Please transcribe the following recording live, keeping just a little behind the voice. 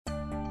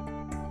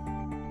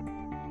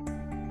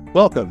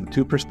Welcome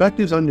to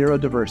Perspectives on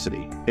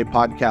Neurodiversity, a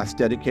podcast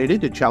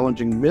dedicated to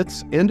challenging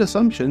myths and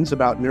assumptions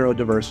about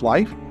neurodiverse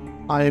life.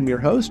 I am your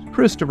host,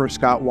 Christopher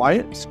Scott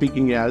Wyatt,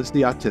 speaking as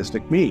the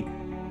autistic me.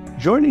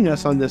 Joining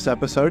us on this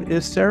episode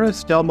is Sarah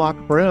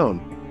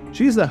Stelmach-Brown.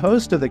 She's the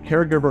host of the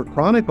Caregiver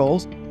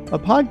Chronicles, a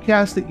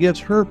podcast that gives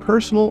her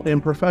personal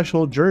and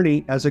professional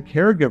journey as a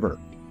caregiver.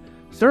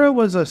 Sarah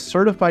was a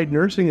certified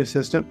nursing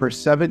assistant for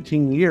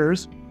 17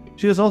 years.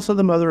 She is also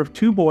the mother of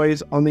two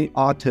boys on the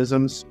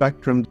autism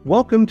spectrum.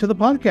 Welcome to the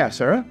podcast,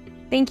 Sarah.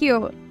 Thank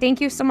you.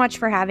 Thank you so much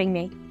for having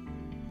me.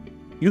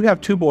 You have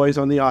two boys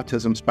on the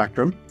autism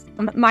spectrum.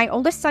 My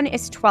oldest son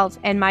is 12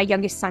 and my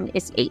youngest son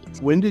is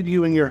 8. When did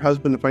you and your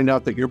husband find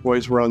out that your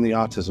boys were on the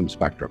autism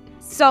spectrum?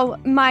 So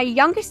my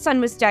youngest son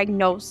was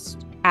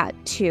diagnosed at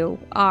 2.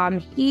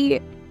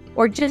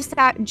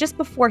 Just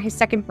before his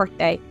second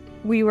birthday,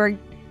 we were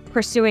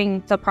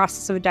pursuing the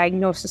process of a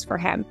diagnosis for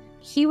him.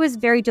 He was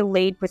very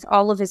delayed with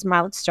all of his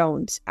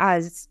milestones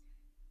as,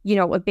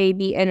 a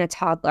baby and a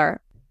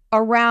toddler.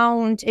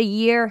 Around a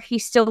year, he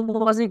still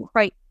wasn't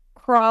quite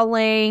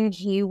crawling.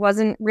 He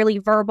wasn't really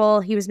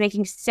verbal. He was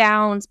making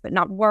sounds, but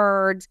not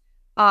words.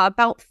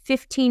 About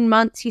 15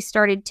 months, he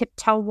started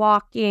tiptoe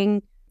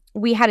walking.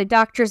 We had a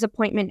doctor's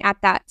appointment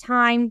at that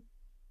time.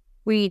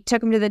 We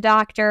took him to the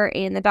doctor,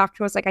 and the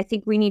doctor was like, I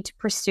think we need to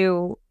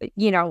pursue,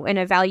 an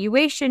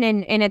evaluation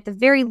and at the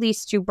very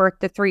least do birth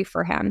to 3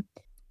 for him.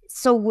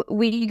 So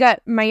we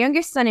got my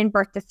youngest son in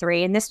birth to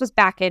 3, and this was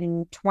back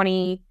in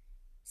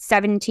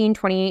 2017,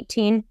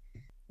 2018.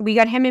 We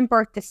got him in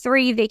birth to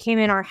 3. They came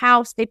in our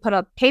house. They put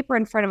a paper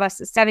in front of us,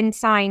 7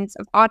 signs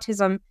of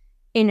autism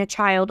in a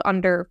child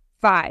under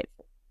 5.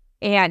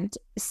 And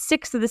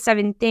 6 of the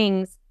 7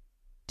 things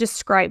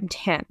described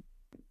him.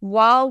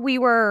 While we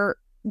were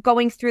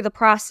going through the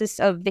process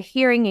of the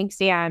hearing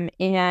exam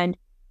and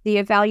the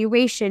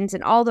evaluations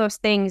and all those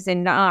things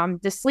and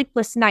the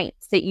sleepless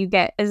nights that you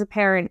get as a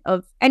parent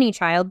of any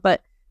child,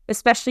 but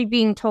especially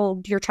being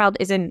told your child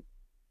isn't,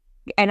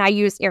 and I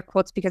use air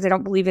quotes because I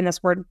don't believe in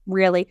this word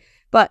really,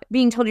 but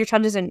being told your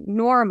child isn't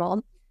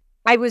normal.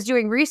 I was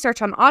doing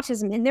research on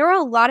autism, and there were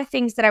a lot of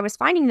things that I was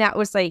finding that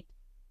was like,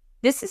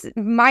 this is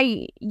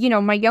my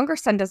younger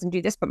son doesn't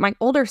do this, but my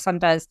older son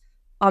does.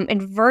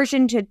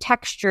 Aversion to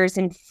textures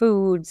and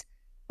foods,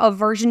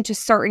 aversion to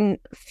certain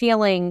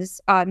feelings,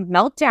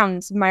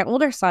 meltdowns, my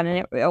older son,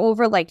 and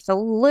over like the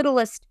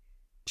littlest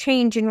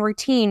change in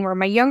routine where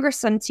my younger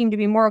son seemed to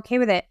be more okay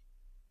with it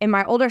and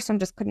my older son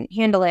just couldn't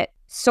handle it.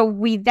 So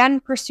we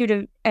then pursued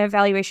an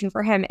evaluation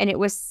for him, and it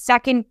was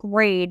 2nd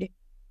grade,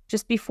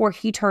 just before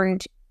he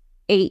turned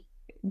 8,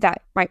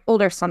 that my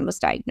older son was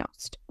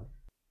diagnosed.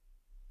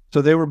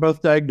 So they were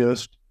both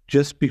diagnosed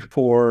just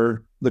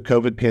before the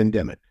COVID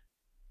pandemic.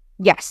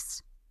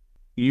 Yes.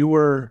 You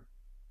were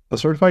a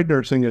certified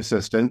nursing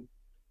assistant,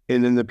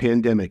 and then the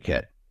pandemic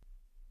hit.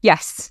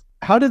 Yes.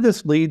 How did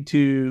this lead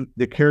to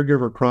the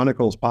Caregiver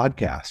Chronicles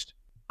podcast?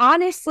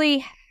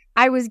 Honestly,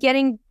 I was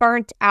getting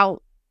burnt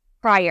out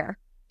prior,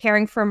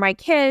 caring for my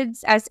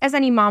kids, as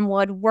any mom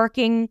would,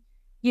 working,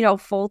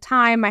 full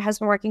time, my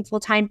husband working full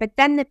time. But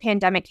then the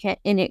pandemic hit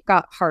and it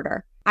got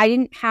harder. I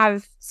didn't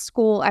have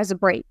school as a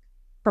break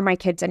for my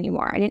kids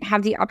anymore. I didn't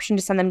have the option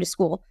to send them to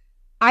school.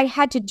 I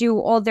had to do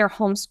all their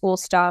homeschool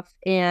stuff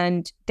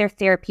and their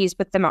therapies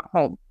with them at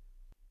home.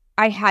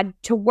 I had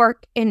to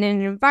work in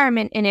an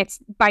environment, and it's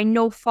by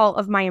no fault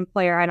of my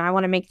employer, and I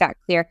want to make that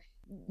clear.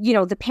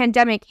 The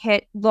pandemic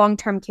hit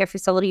long-term care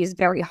facilities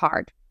very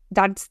hard.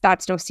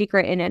 That's no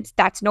secret, and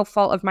that's no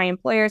fault of my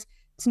employers.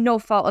 It's no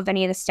fault of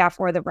any of the staff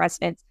or the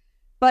residents.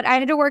 But I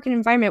had to work in an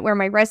environment where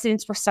my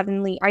residents were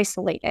suddenly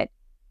isolated.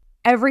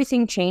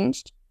 Everything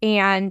changed,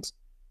 and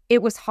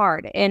it was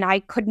hard, and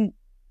I couldn't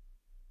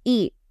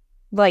eat.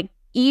 Like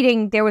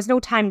eating, there was no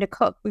time to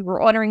cook. We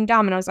were ordering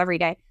Domino's every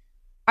day.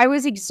 I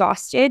was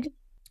exhausted.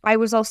 I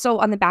was also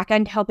on the back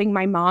end helping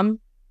my mom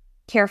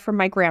care for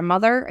my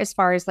grandmother as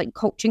far as like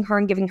coaching her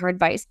and giving her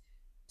advice.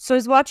 So I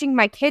was watching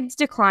my kids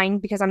decline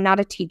because I'm not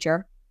a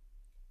teacher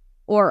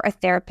or a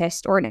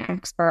therapist or an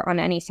expert on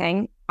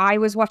anything. I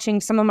was watching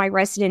some of my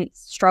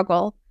residents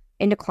struggle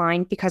and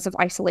decline because of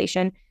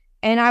isolation.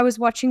 And I was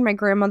watching my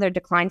grandmother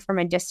decline from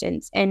a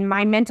distance, and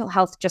my mental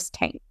health just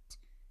tanked.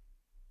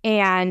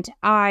 And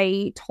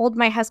I told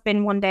my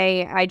husband one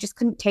day I just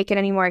couldn't take it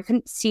anymore. I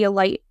couldn't see a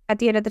light at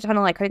the end of the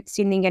tunnel. I couldn't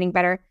see anything getting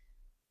better.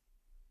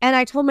 And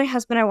I told my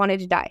husband I wanted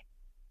to die.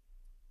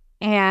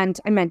 And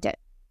I meant it.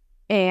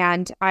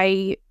 And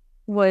I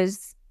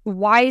was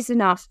wise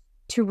enough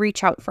to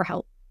reach out for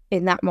help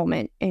in that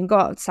moment and go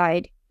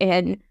outside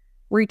and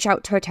reach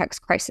out to a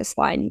text crisis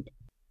line.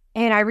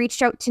 And I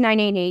reached out to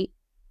 988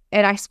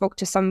 and I spoke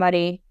to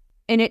somebody.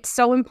 And it's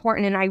so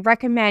important. And I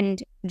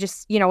recommend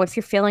just, if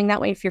you're feeling that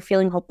way, if you're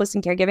feeling hopeless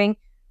in caregiving,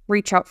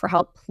 reach out for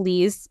help,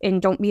 please.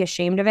 And don't be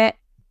ashamed of it.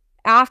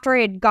 After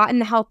I had gotten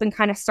the help and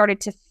kind of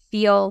started to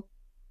feel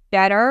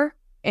better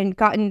and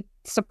gotten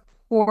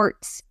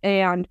support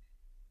and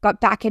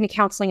got back into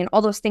counseling and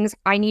all those things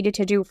I needed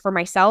to do for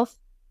myself,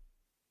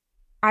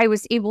 I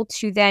was able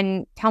to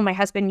then tell my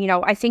husband,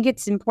 I think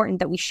it's important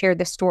that we share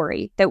this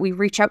story, that we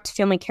reach out to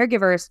family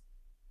caregivers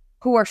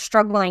who are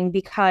struggling,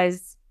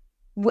 because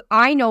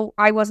I know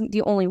I wasn't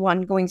the only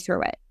one going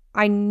through it.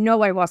 I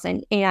know I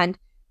wasn't. And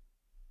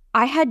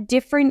I had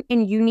different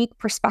and unique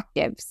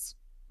perspectives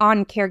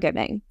on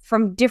caregiving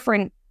from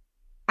different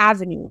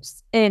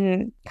avenues.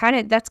 And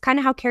that's kind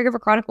of how Caregiver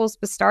Chronicles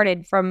was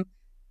started. From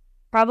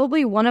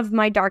probably one of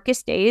my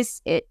darkest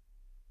days, it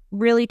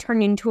really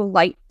turned into a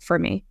light for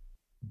me.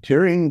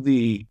 During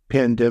the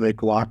pandemic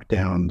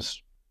lockdowns,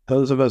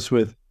 those of us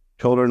with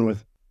children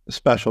with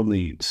special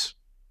needs,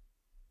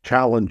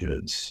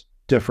 challenges,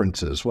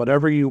 differences,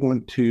 whatever you're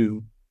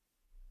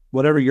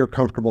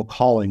comfortable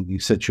calling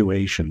these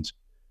situations,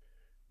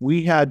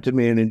 we had to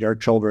manage our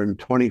children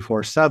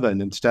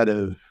 24/7 instead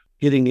of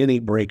getting any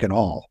break at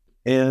all.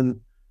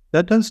 And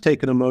that does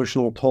take an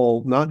emotional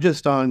toll, not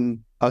just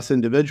on us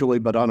individually,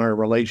 but on our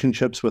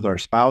relationships with our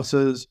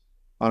spouses,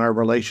 on our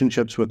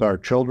relationships with our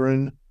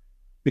children,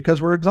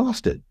 because we're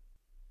exhausted.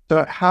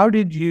 So how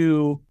did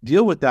you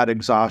deal with that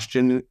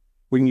exhaustion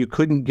when you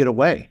couldn't get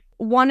away?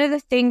 One of the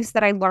things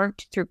that I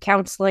learned through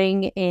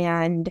counseling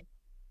and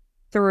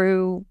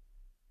through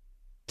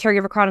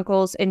Caregiver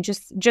Chronicles and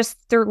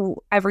just through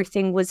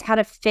everything was how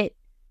to fit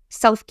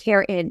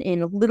self-care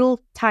in little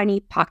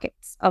tiny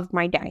pockets of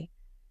my day.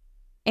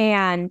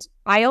 And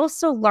I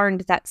also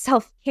learned that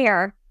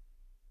self-care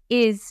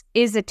is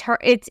a term.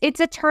 It's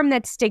a term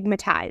that's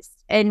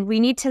stigmatized, and we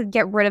need to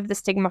get rid of the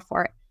stigma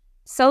for it.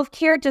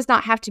 Self-care does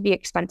not have to be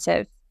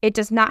expensive. It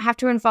does not have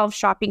to involve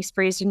shopping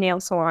sprees to nail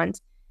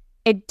salons.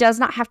 It does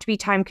not have to be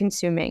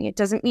time-consuming. It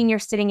doesn't mean you're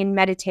sitting and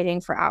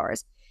meditating for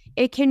hours.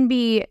 It can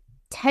be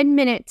 10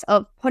 minutes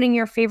of putting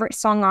your favorite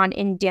song on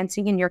and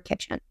dancing in your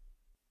kitchen.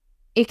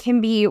 It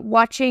can be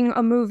watching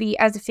a movie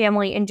as a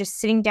family and just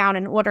sitting down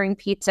and ordering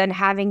pizza and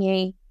having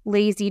a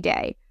lazy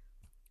day.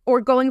 Or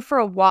going for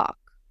a walk.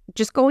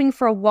 Just going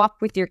for a walk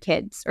with your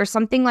kids or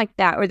something like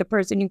that, or the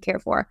person you care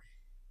for.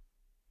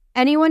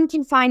 Anyone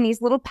can find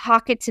these little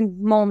pockets and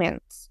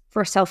moments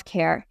for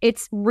self-care.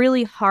 It's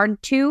really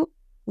hard to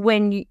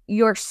when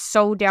you're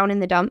so down in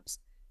the dumps.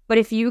 But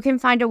if you can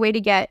find a way to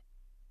get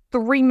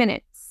 3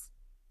 minutes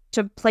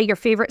to play your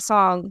favorite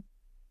song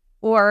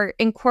or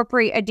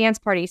incorporate a dance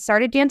party,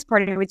 start a dance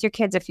party with your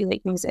kids if you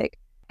like music,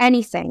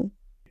 anything.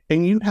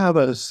 And you have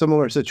a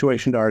similar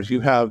situation to ours.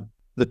 You have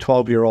the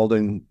 12-year-old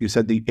and you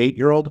said the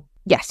 8-year-old?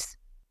 Yes.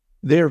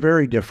 They're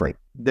very different.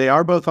 They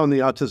are both on the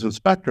autism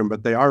spectrum,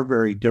 but they are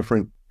very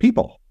different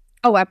people.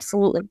 Oh,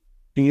 absolutely.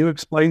 Can you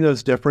explain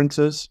those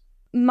differences?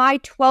 My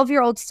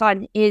 12-year-old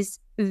son is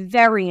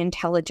very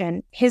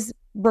intelligent. His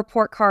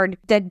report card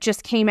that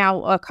just came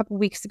out a couple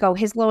weeks ago,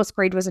 his lowest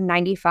grade was a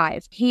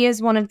 95. He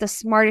is one of the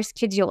smartest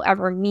kids you'll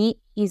ever meet.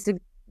 He's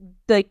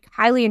the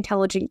highly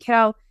intelligent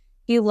kiddo.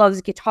 He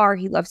loves guitar.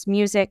 He loves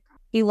music.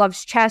 He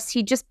loves chess.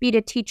 He just beat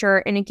a teacher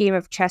in a game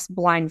of chess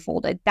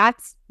blindfolded.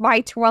 That's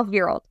my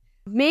 12-year-old.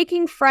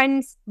 Making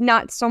friends,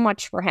 not so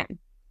much for him.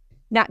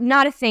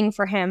 Not a thing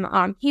for him.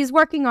 He's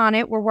working on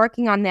it. We're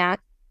working on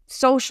that.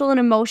 Social and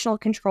emotional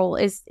control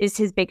is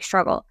his big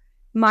struggle.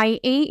 My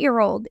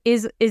 8-year-old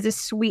is a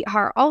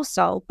sweetheart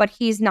also, but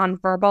he's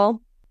nonverbal.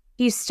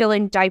 He's still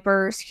in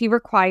diapers. He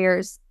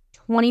requires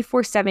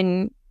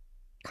 24/7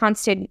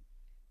 constant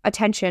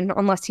attention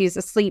unless he's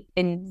asleep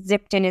and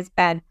zipped in his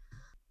bed.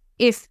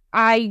 If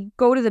I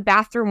go to the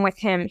bathroom with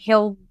him,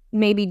 he'll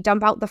maybe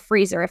dump out the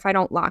freezer if I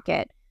don't lock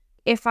it.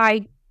 If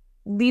I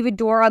leave a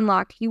door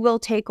unlocked, he will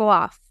take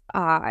off.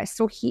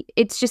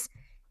 It's just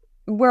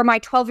where my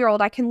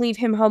 12-year-old, I can leave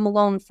him home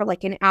alone for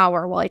like an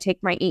hour while I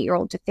take my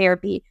 8-year-old to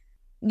therapy.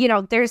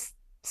 There's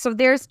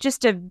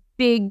just a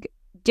big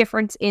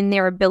difference in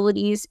their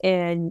abilities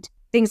and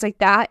things like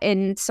that.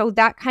 And so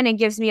that kind of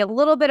gives me a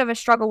little bit of a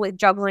struggle with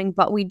juggling,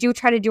 but we do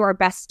try to do our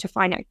best to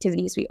find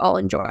activities we all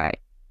enjoy.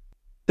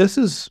 This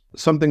is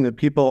something that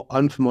people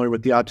unfamiliar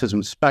with the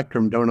autism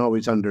spectrum don't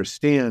always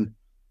understand.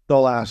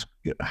 They'll ask,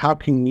 how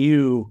can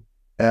you,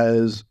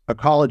 as a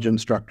college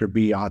instructor,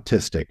 be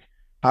autistic?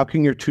 How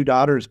can your 2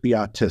 daughters be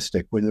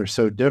autistic when they're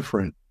so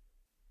different?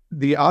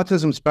 The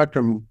autism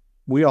spectrum,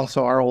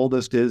 our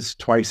oldest is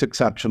twice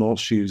exceptional.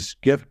 She's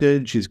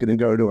gifted. She's going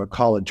to go to a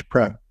college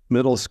prep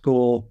middle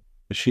school.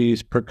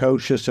 She's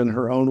precocious in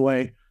her own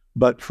way,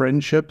 but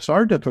friendships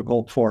are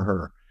difficult for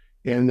her.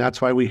 And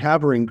that's why we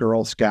have her in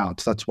Girl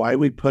Scouts. That's why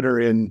we put her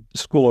in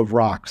School of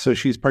Rock. So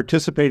she's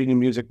participating in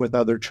music with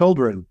other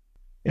children.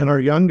 And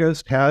our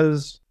youngest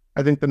has,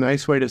 I think the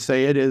nice way to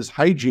say it is,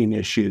 hygiene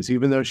issues.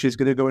 Even though she's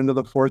going to go into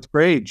the 4th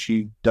grade,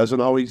 she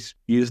doesn't always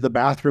use the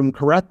bathroom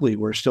correctly.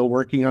 We're still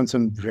working on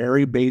some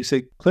very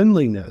basic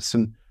cleanliness.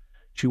 And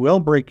she will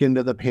break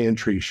into the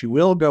pantry. She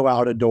will go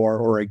out a door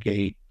or a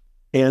gate.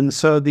 And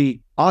so the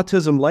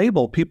autism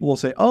label, people will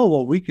say, oh,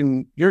 well,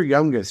 your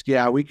youngest,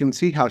 yeah, we can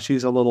see how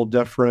she's a little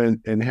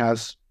different and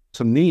has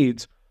some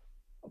needs.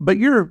 But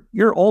your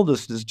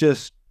oldest is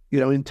just,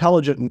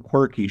 intelligent and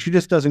quirky. She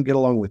just doesn't get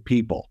along with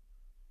people.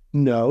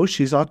 No,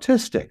 she's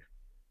autistic.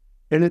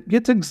 And it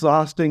gets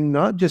exhausting,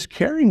 not just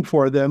caring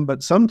for them,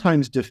 but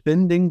sometimes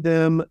defending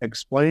them,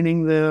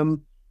 explaining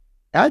them.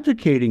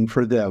 advocating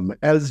for them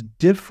as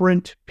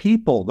different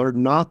people. They're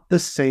not the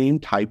same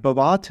type of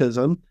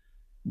autism,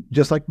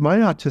 just like my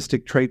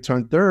autistic traits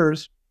aren't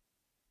theirs,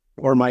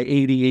 or my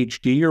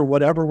ADHD, or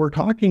whatever we're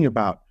talking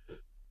about.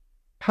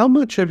 How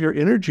much of your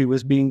energy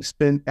was being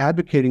spent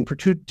advocating for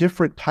two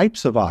different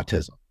types of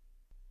autism?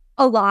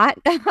 A lot,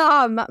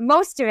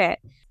 most of it.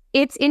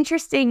 It's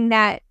interesting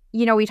that,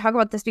 we talk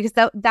about this because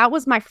that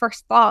was my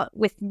first thought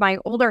with my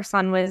older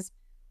son, was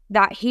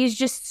that he's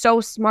just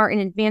so smart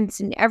and advanced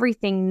in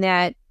everything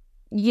that,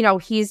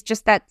 he's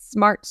just that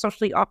smart,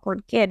 socially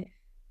awkward kid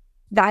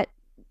that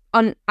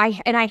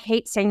I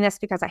hate saying this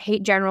because I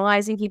hate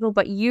generalizing people,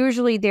 but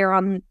usually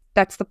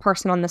that's the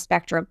person on the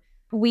spectrum.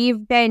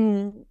 We've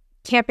been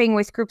camping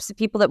with groups of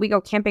people that we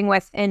go camping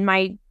with, and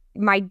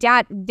my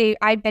dad,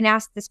 I've been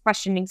asked this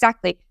question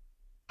exactly.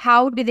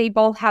 How do they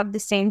both have the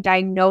same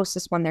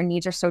diagnosis when their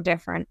needs are so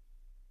different?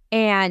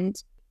 And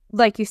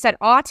like you said,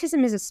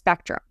 autism is a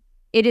spectrum.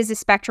 It is a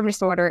spectrum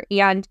disorder,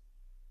 and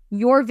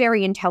you're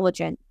very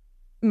intelligent.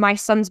 My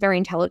son's very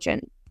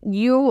intelligent.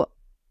 You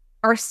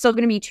are still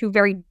going to be two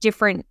very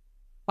different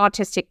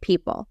autistic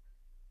people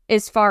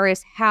as far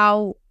as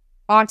how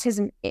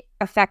autism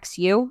affects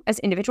you as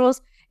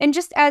individuals and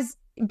just as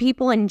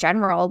people in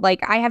general.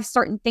 Like, I have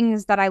certain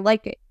things that I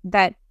like,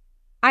 that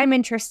I'm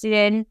interested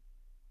in,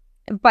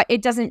 but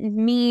it doesn't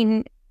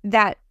mean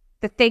that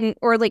the thing,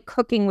 or like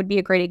cooking would be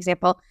a great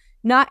example.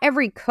 Not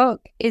every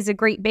cook is a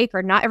great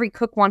baker. Not every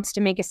cook wants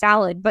to make a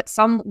salad, but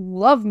some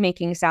love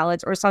making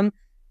salads, or some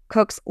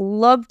cooks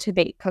love to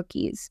bake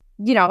cookies.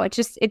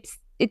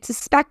 It's a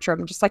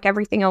spectrum, just like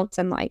everything else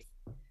in life.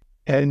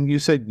 And you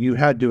said you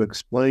had to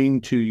explain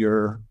to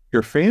your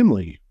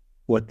family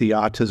what the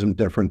autism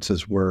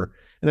differences were.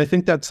 And I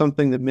think that's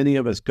something that many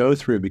of us go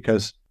through,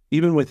 because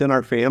even within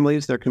our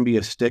families, there can be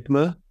a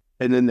stigma.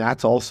 And then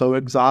that's also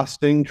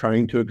exhausting,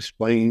 trying to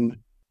explain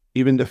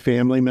even to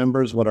family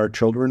members what our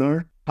children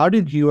are. How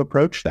did you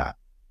approach that?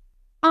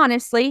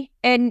 Honestly,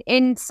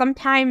 and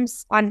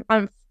sometimes,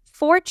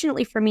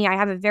 unfortunately for me, I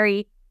have a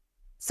very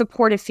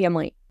supportive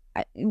family.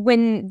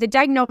 When the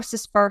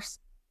diagnosis first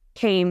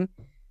came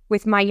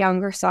with my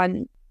younger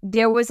son,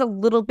 there was a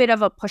little bit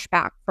of a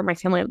pushback from my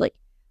family. Like,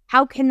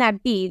 how can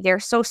that be? They're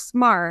so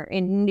smart,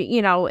 and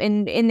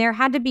there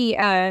had to be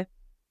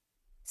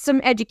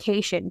some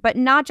education, but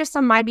not just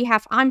on my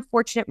behalf. I'm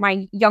fortunate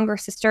my younger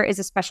sister is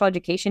a special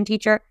education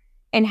teacher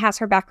and has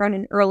her background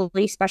in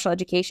early special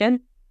education.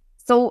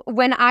 So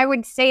when I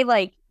would say,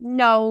 like,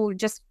 no,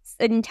 just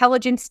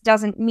intelligence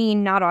doesn't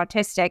mean not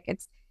autistic.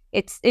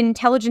 It's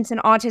intelligence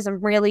and autism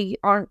really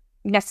aren't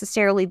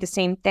necessarily the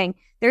same thing.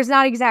 There's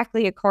not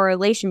exactly a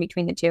correlation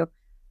between the two,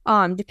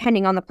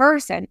 depending on the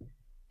person.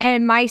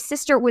 And my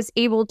sister was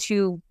able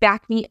to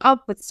back me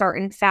up with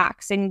certain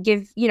facts and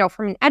give,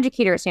 from an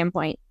educator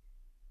standpoint,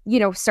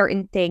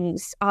 certain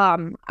things.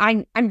 I'm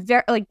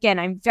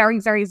very,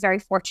 very, very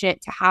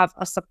fortunate to have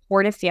a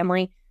supportive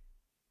family.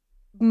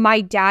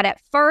 My dad at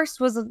first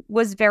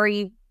was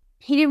very,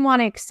 he didn't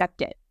want to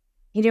accept it.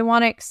 He didn't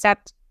want to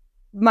accept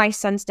my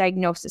son's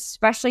diagnosis,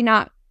 especially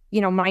not,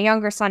 my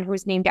younger son, who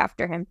was named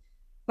after him.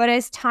 But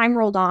as time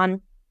rolled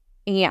on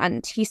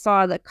and he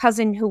saw the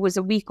cousin who was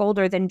a week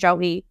older than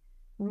Joey,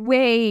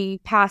 way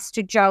past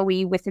to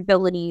Joey with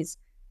abilities,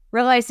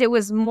 realized it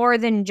was more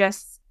than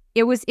just,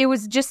 it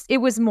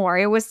was more.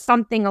 It was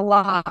something a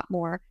lot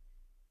more.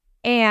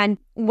 And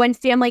when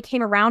family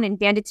came around and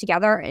banded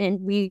together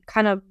and we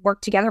kind of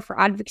worked together for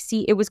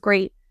advocacy, it was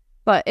great.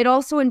 But it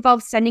also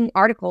involved sending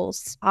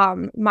articles.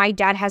 My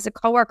dad has a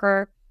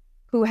coworker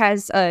who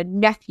has a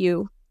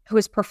nephew who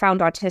is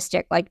profound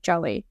autistic like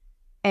Joey.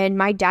 And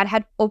my dad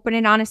had open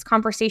and honest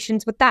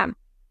conversations with them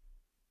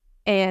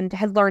and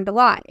had learned a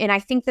lot. And I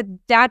think that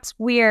that's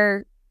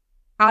where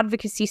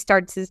advocacy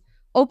starts, is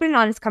open and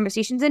honest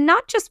conversations, and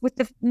not just with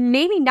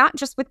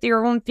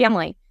your own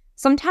family.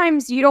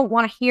 Sometimes you don't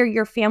want to hear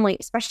your family,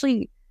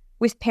 especially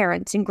with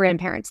parents and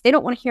grandparents. They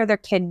don't want to hear their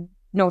kid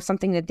know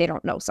something that they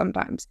don't know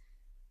sometimes.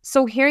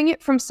 So hearing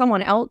it from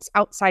someone else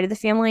outside of the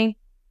family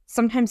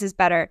sometimes is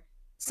better.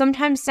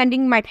 Sometimes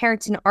sending my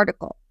parents an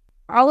article.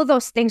 All of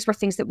those things were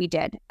things that we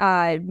did.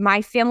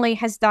 My family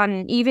has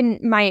done, even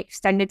my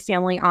extended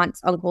family,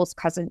 aunts, uncles,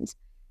 cousins,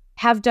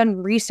 have done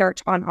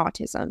research on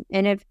autism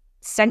and have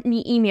sent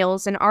me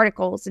emails and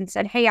articles and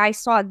said, hey, I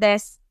saw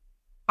this.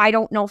 I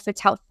don't know if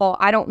it's helpful.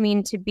 I don't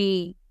mean to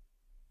be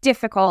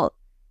difficult.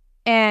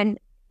 And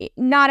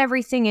not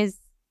everything is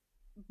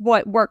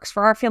what works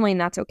for our family,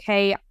 and that's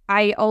okay.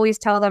 I always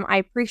tell them, I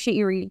appreciate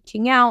you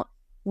reaching out.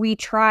 We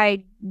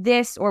tried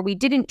this, or we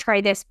didn't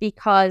try this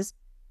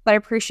but I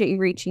appreciate you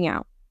reaching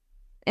out.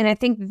 And I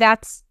think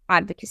that's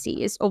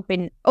advocacy, is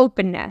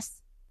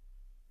openness.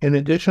 In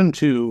addition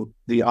to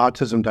the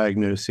autism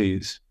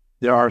diagnoses,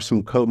 there are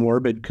some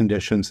comorbid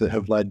conditions that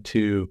have led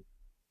to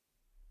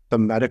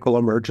some medical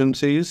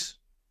emergencies.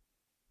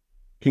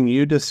 Can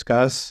you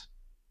discuss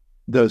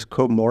those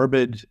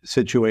comorbid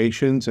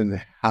situations and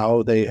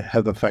how they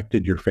have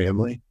affected your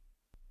family?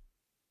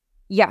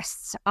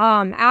 Yes.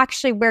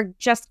 Actually, we're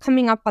just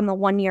coming up on the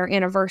 1-year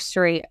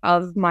anniversary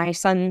of my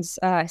son's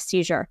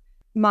seizure.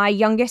 My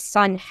youngest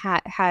son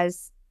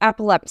has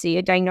epilepsy,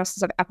 a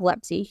diagnosis of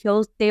epilepsy.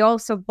 They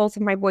also, both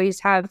of my boys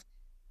have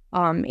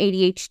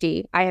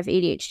ADHD. I have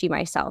ADHD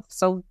myself.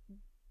 So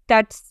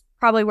that's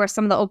probably where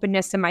some of the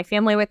openness in my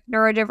family with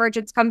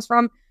neurodivergence comes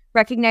from.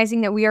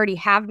 Recognizing that we already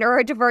have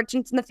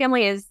neurodivergence in the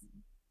family is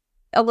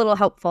a little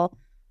helpful.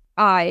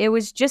 It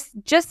was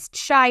just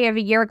shy of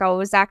a year ago. It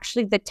was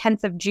actually the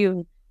 10th of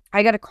June.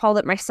 I got a call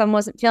that my son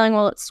wasn't feeling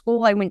well at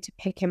school. I went to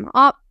pick him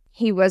up.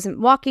 He wasn't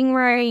walking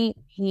right.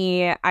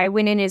 I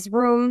went in his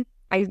room.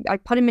 I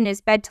put him in his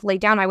bed to lay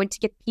down. I went to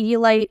get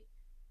Pedialyte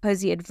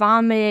because he had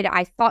vomited.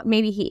 I thought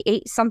maybe he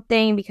ate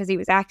something because he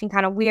was acting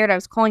kind of weird. I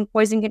was calling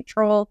poison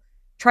control,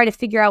 trying to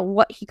figure out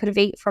what he could have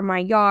ate from my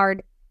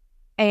yard.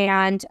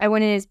 And I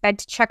went in his bed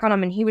to check on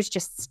him, and he was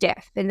just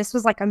stiff. And this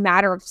was like a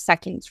matter of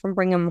seconds from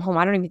bringing him home.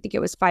 I don't even think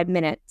it was 5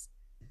 minutes.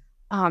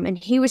 And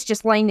he was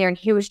just laying there, and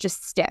he was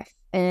just stiff.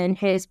 And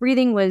his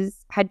breathing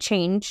had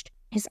changed.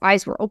 His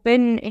eyes were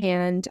open,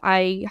 and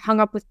I hung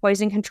up with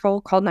poison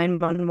control, called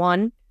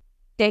 911.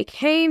 They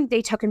came,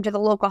 they took him to the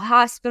local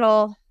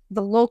hospital.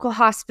 The local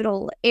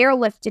hospital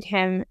airlifted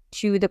him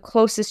to the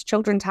closest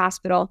children's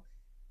hospital,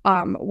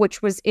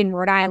 which was in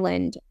Rhode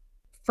Island.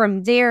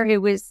 From there,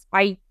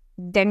 I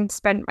then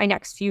spent my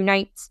next few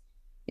nights,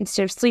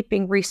 instead of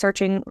sleeping,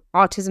 researching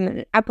autism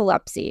and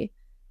epilepsy.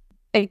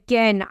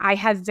 Again, I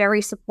have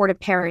very supportive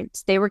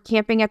parents. They were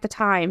camping at the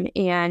time,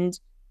 and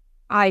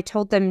I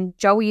told them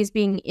Joey is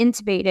being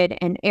intubated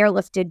and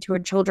airlifted to a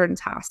children's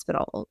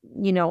hospital.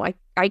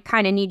 I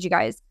kind of need you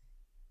guys.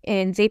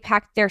 And they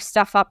packed their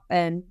stuff up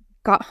and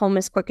got home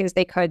as quick as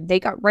they could. They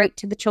got right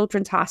to the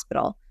children's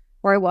hospital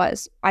where I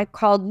was. I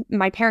called,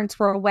 my parents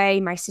were away.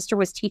 My sister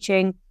was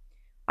teaching.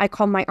 I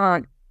called my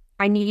aunt.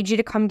 I need you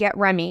to come get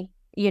Remy.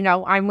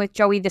 I'm with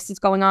Joey. This is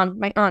going on.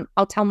 My aunt,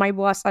 I'll tell my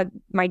boss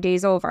my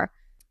day's over.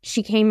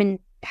 She came and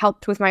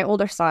helped with my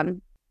older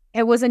son.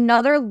 It was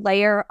another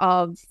layer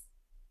of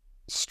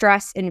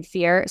stress and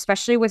fear,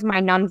 especially with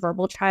my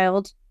nonverbal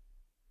child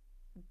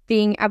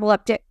being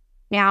epileptic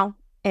now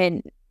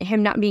and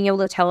him not being able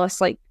to tell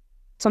us like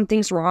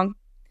something's wrong.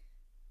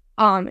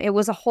 It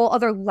was a whole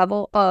other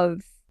level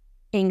of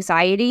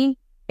anxiety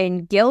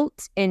and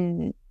guilt.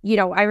 And,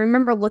 I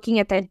remember looking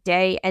at that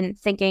day and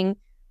thinking,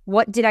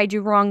 what did I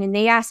do wrong? And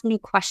they asked me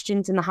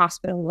questions in the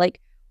hospital, like,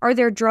 are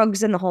there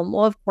drugs in the home?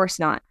 Well, of course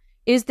not.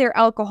 Is there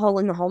alcohol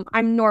in the home?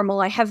 I'm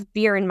normal. I have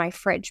beer in my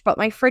fridge, but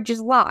my fridge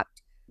is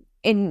locked.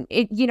 And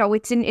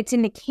it's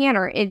in a can,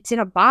 or it's in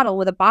a bottle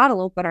with a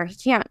bottle opener. He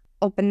can't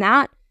open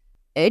that.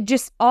 It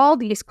just, all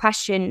these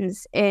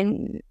questions.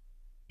 And,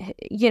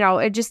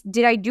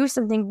 did I do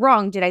something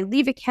wrong? Did I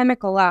leave a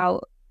chemical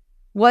out?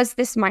 Was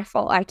this my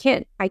fault? I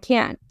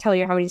can't tell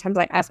you how many times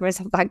I ask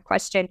myself that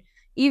question.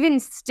 Even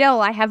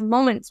still, I have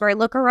moments where I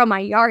look around my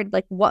yard,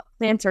 like, what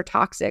plants are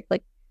toxic?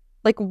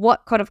 Like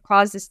what could have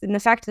caused this? And the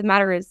fact of the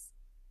matter is,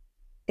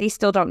 they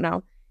still don't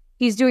know.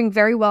 He's doing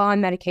very well on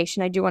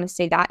medication. I do want to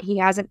say that. He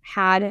hasn't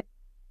had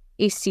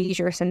a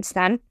seizure since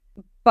then,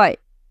 but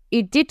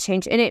it did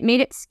change, and it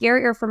made it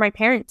scarier for my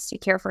parents to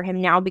care for him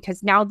now,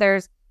 because now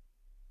there's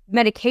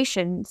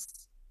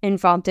medications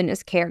involved in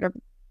his care to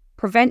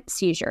prevent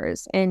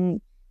seizures.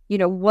 And,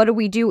 what do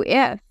we do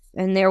if?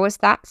 And there was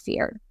that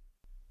fear.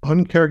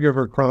 On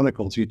Caregiver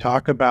Chronicles, you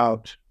talk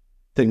about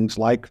things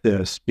like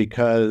this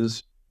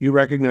because you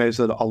recognize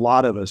that a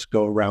lot of us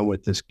go around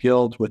with this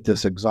guilt, with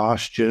this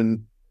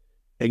exhaustion,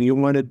 and you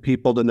wanted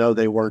people to know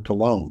they weren't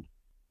alone.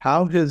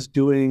 How has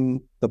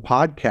doing the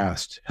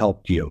podcast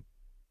helped you?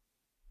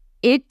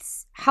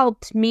 It's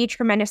helped me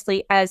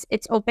tremendously, as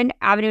it's opened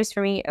avenues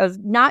for me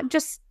of not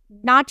just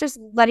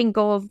letting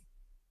go of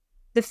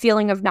the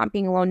feeling of not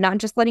being alone, not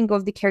just letting go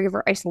of the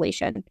caregiver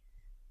isolation,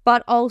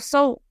 but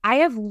also I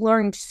have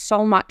learned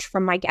so much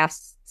from my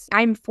guests.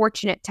 I'm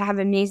fortunate to have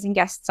amazing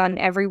guests on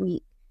every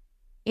week,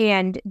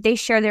 and they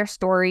share their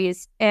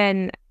stories,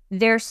 and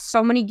there's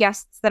so many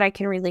guests that I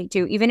can relate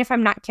to, even if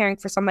I'm not caring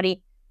for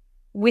somebody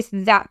with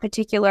that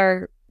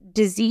particular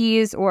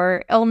disease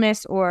or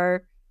illness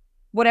or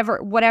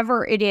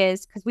whatever it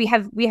is, because we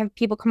have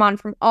people come on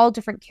from all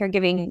different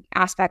caregiving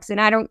aspects, and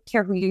I don't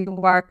care who you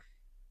are.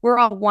 We're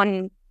all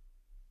one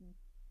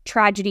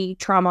tragedy,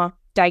 trauma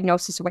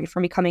diagnosis away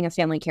from becoming a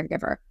family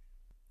caregiver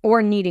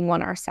or needing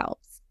one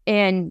ourselves.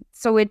 And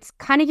so it's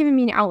kind of giving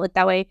me an outlet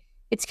that way.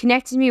 It's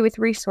connected me with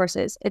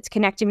resources. It's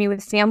connected me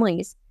with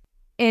families.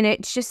 And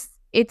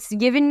it's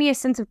given me a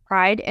sense of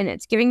pride, and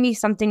it's giving me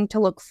something to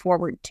look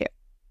forward to.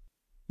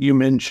 You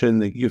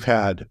mentioned that you've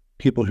had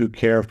people who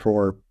care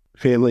for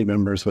family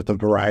members with a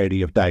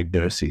variety of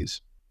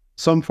diagnoses.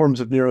 Some forms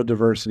of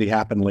neurodiversity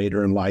happen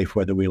later in life,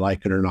 whether we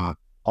like it or not.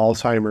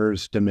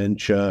 Alzheimer's,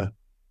 dementia.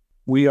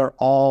 We are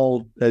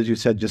all, as you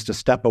said, just a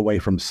step away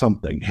from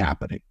something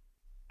happening.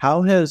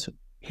 How has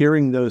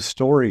hearing those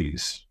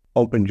stories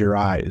opened your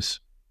eyes?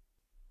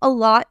 A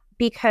lot,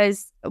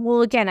 because,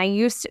 well, again,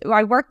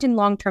 I worked in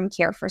long-term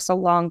care for so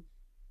long,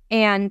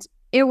 and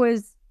it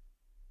was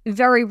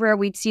very rare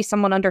we'd see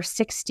someone under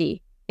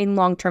 60 in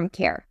long-term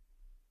care.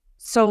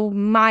 So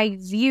my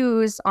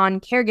views on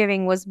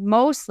caregiving was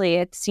mostly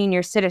at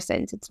senior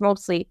citizens. It's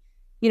mostly,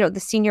 the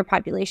senior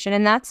population.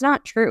 And that's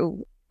not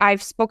true.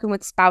 I've spoken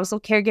with spousal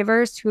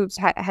caregivers who've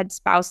had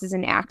spouses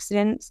in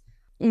accidents,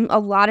 a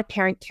lot of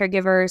parent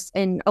caregivers,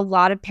 and a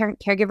lot of parent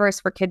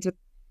caregivers for kids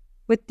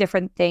with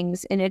different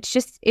things. And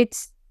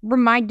it's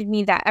reminded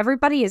me that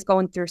everybody is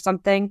going through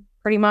something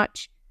pretty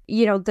much.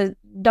 The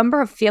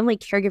number of family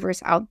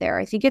caregivers out there,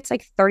 I think it's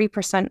like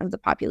 30% of the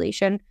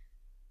population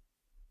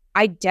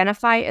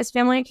identify as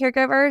family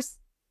caregivers.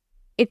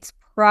 It's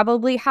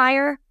probably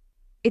higher.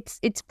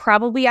 It's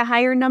probably a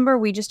higher number.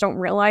 We just don't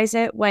realize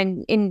it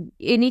and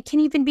it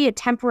can even be a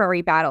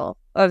temporary battle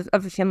of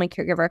a family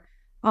caregiver.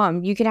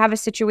 You could have a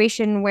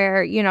situation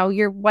where,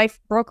 your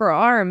wife broke her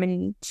arm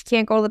and she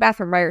can't go to the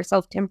bathroom by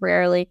herself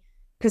temporarily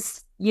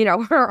because,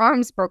 her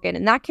arm's broken.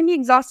 And that can be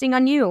exhausting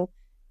on you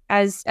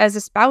as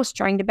a spouse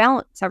trying to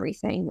balance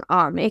everything.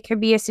 It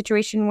could be a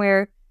situation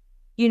where,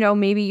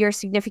 maybe your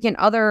significant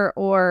other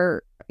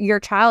or your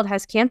child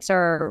has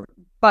cancer,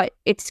 but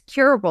it's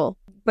curable,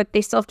 but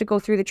they still have to go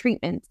through the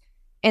treatment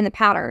and the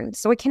patterns.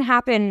 So it can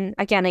happen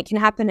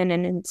in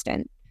an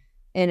instant.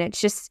 And it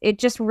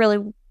just really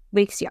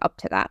wakes you up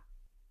to that.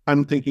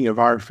 I'm thinking of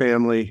our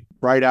family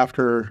right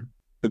after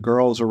the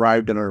girls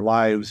arrived in our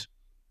lives.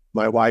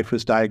 My wife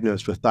was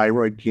diagnosed with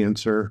thyroid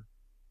cancer,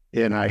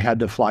 and I had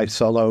to fly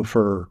solo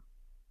for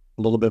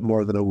a little bit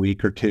more than a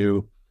week or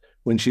two.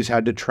 When she's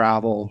had to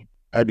travel,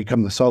 I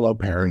become the solo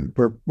parent.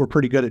 We're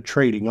pretty good at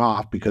trading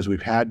off because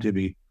we've had to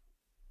be.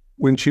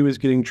 When she was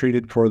getting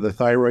treated for the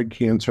thyroid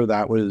cancer,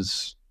 that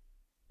was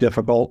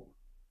difficult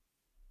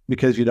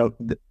because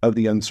of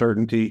the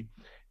uncertainty.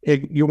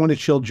 You want to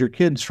shield your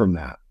kids from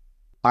that.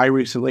 I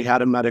recently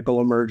had a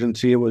medical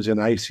emergency. It was in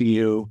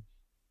ICU,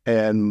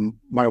 and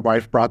my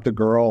wife brought the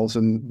girls,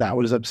 and that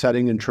was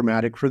upsetting and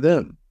traumatic for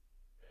them.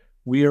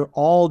 We are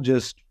all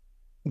just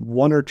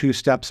one or two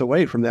steps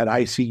away from that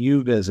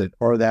ICU visit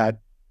or that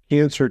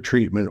cancer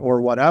treatment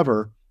or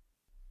whatever.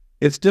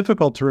 It's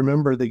difficult to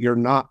remember that you're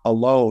not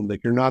alone,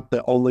 that you're not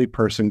the only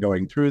person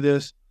going through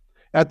this.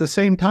 At the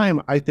same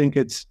time, I think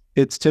it's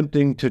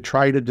tempting to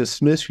try to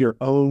dismiss your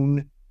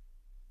own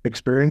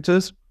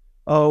experiences.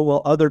 Oh,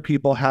 well, other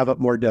people have it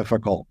more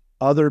difficult.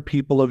 Other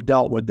people have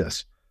dealt with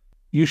this.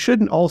 You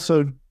shouldn't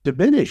also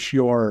diminish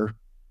your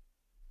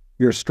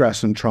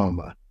stress and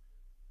trauma.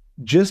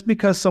 Just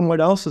because someone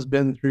else has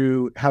been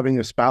through having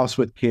a spouse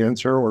with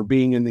cancer or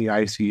being in the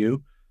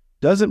ICU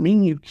doesn't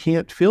mean you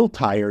can't feel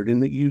tired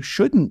and that you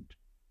shouldn't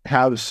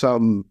have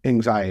some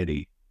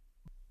anxiety.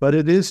 But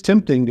it is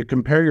tempting to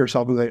compare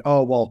yourself and say,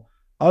 oh, well,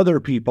 other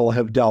people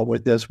have dealt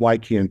with this. Why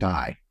can't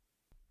I?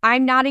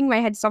 I'm nodding my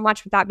head so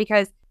much with that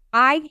because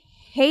I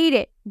hate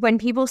it when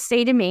people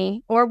say to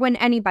me, or when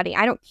anybody,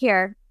 I don't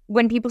care,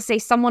 when people say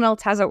someone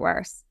else has it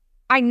worse.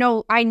 I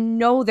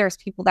know there's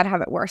people that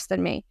have it worse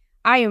than me.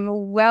 I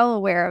am well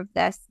aware of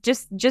this,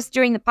 just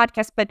during the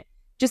podcast, but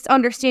just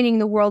understanding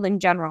the world in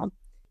general.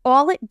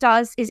 All it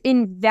does is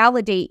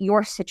invalidate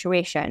your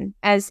situation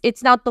as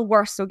it's not the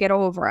worst, so get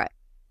over it.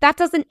 That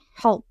doesn't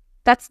help.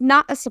 That's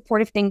not a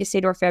supportive thing to say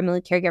to a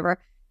family caregiver.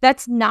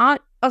 That's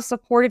not a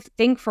supportive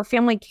thing for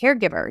family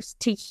caregivers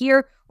to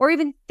hear or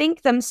even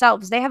think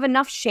themselves. They have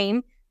enough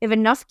shame, they have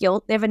enough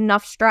guilt, they have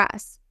enough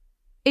stress.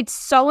 It's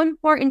so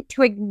important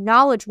to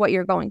acknowledge what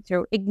you're going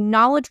through.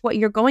 Acknowledge what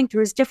you're going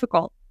through is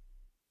difficult.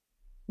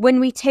 When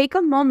we take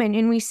a moment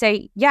and we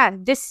say, yeah,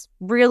 this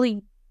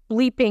really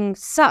bleeping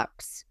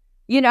sucks.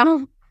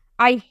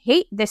 I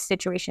hate this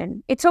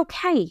situation. It's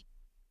okay.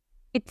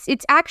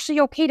 It's actually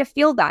okay to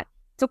feel that.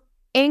 So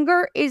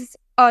anger is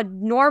a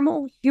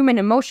normal human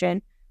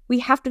emotion. We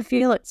have to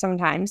feel it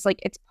sometimes. Like,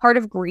 it's part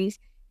of grief.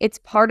 It's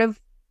part of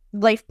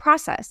life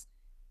process.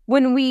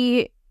 When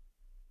we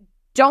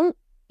don't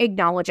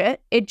acknowledge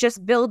it, it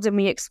just builds and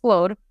we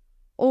explode.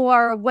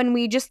 Or when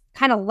we just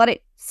kind of let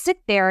it sit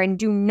there and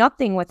do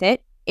nothing with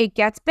it, it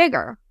gets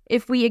bigger.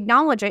 If we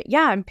acknowledge it,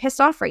 yeah, I'm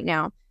pissed off right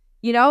now.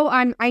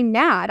 I'm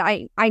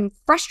mad. I'm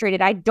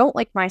frustrated. I don't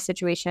like my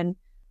situation.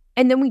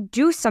 And then we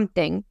do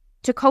something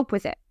to cope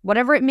with it,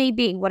 whatever it may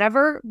be,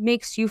 whatever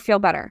makes you feel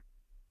better.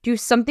 Do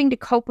something to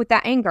cope with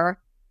that anger.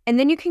 And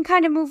then you can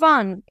kind of move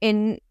on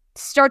and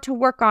start to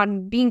work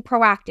on being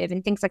proactive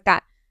and things like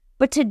that.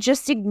 But to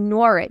just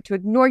ignore it, to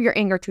ignore your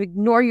anger, to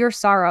ignore your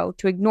sorrow,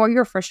 to ignore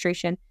your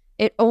frustration,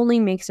 it only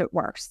makes it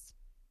worse.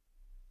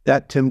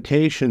 That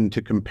temptation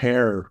to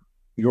compare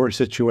your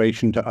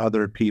situation to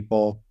other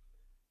people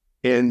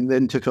and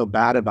then to feel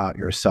bad about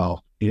yourself,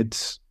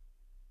 it's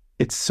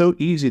so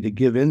easy to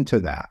give into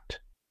that.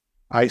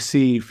 I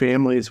see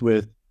families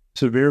with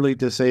severely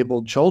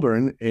disabled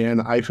children,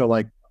 and I feel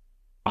like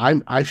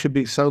I should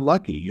be so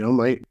lucky.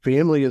 My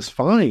family is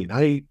fine.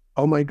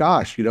 Oh my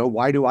gosh,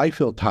 why do I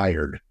feel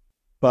tired?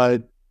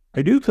 But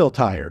I do feel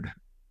tired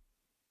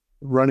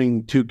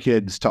running two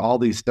kids to all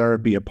these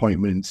therapy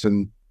appointments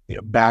and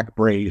back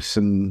brace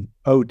and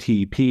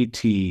OT,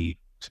 PT,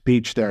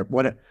 speech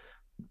therapy.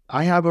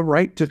 I have a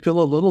right to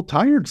feel a little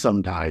tired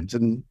sometimes.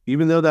 And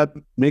even though that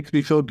makes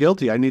me feel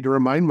guilty, I need to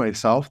remind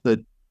myself that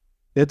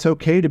it's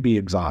okay to be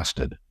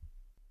exhausted.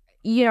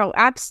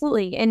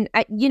 Absolutely. And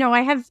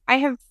I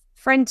have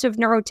friends of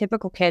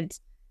neurotypical kids,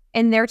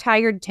 and they're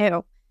tired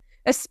too.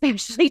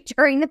 especially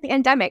during the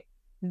pandemic.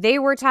 They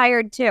were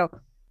tired too.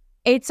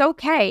 It's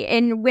okay.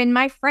 And when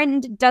my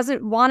friend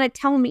doesn't want to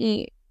tell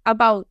me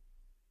about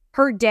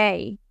her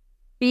day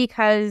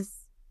because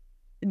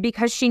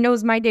she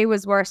knows my day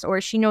was worse or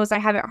she knows I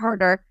have it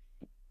harder,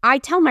 I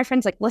tell my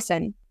friends, like,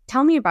 listen,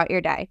 tell me about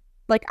your day.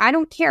 Like, I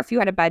don't care if you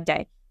had a bad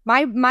day.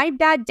 My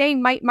bad day,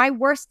 my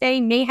worst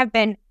day may have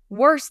been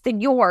worse than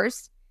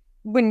yours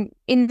when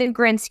in the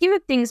grand scheme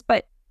of things,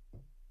 but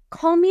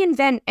call me and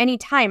vent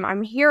anytime.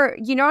 I'm here.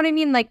 You know what I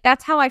mean? Like,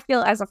 that's how I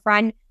feel as a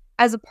friend,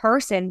 as a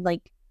person.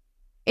 Like,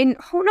 and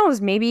who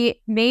knows, maybe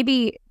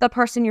the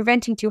person you're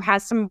venting to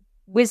has some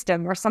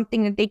wisdom or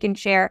something that they can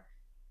share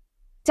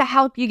to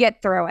help you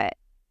get through it,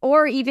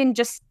 or even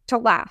just to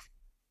laugh.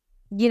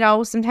 You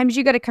know, sometimes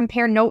you got to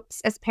compare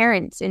notes as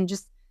parents and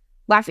just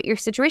laugh at your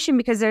situation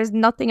because there's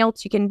nothing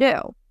else you can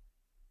do.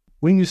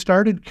 When you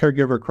started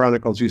Caregiver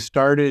Chronicles, you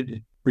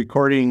started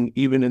recording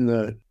even in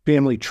the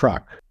family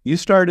truck. You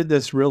started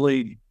this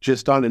really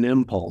just on an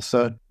impulse.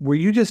 Were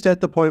you just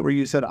at the point where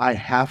you said, I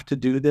have to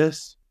do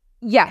this?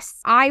 Yes,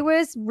 I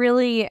was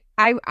really,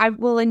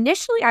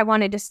 initially I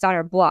wanted to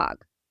start a blog.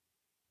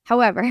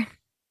 However,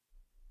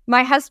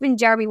 my husband,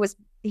 Jeremy,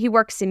 he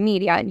works in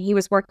media and he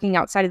was working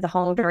outside of the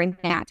home during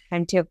that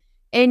time too.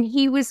 And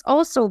he was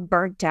also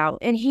burnt out.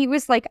 And he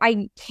was like,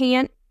 I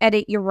can't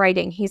edit your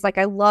writing. He's like,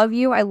 I love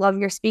you. I love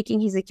your speaking.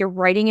 He's like, your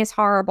writing is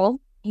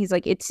horrible. He's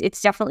like, it's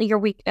definitely your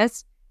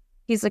weakness.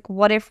 He's like,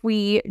 what if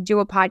we do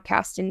a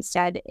podcast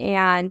instead?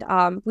 And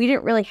we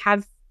didn't really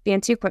have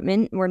fancy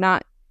equipment. We're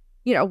not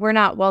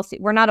wealthy.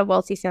 We're not a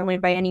wealthy family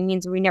by any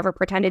means. We never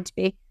pretended to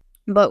be.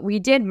 But we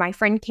did. My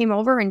friend came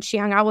over and she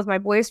hung out with my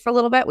boys for a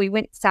little bit. We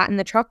sat in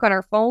the truck on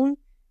our phone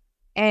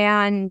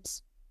and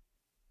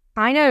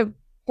kind of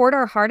poured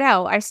our heart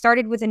out. I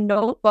started with a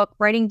notebook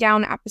writing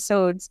down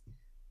episodes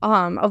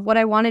of what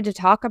I wanted to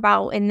talk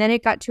about. And then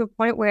it got to a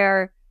point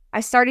where I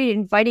started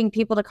inviting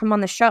people to come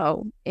on the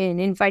show and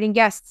inviting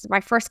guests.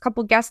 My first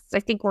couple guests, I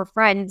think, were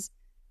friends.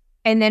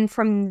 And then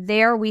from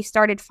there, we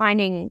started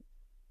finding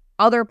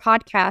other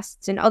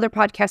podcasts and other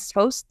podcast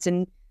hosts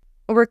and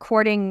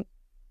recording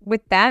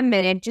with them.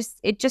 And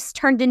it just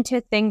turned into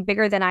a thing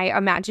bigger than I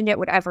imagined it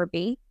would ever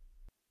be.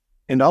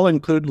 And I'll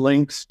include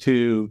links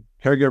to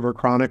Caregiver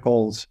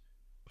Chronicles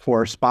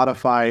for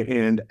Spotify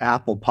and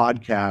Apple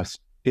Podcasts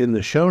in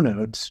the show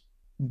notes.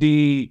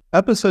 The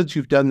episodes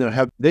you've done,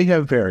 they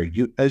have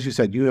varied. As you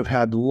said, you have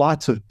had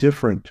lots of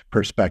different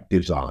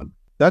perspectives on.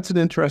 That's an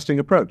interesting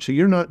approach. So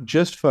you're not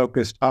just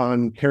focused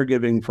on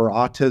caregiving for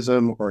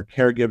autism or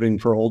caregiving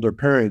for older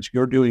parents.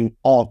 You're doing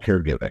all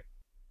caregiving.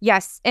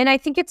 Yes. And I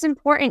think it's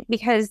important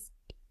because,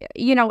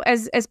 you know,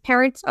 as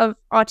parents of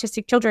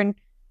autistic children,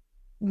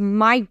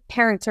 my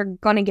parents are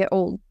going to get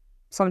old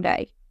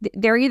someday.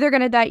 They're either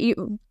going to die.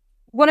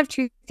 One of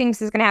two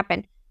things is going to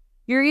happen.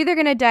 You're either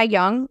going to die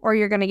young or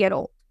you're going to get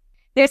old.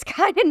 There's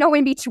kind of no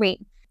in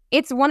between.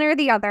 It's one or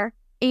the other.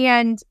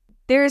 And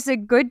there's a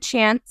good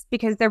chance,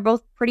 because they're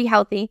both pretty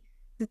healthy,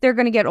 that they're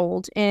going to get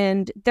old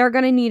and they're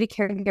going to need a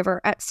caregiver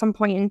at some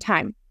point in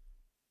time.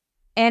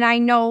 And I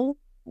know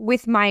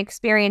with my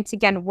experience,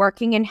 again,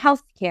 working in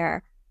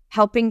healthcare,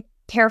 helping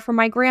care for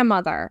my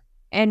grandmother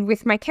and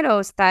with my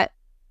kiddos, that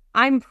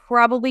I'm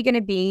probably going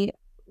to be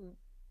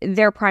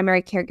their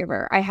primary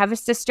caregiver. I have a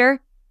sister.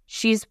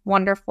 She's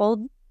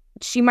wonderful.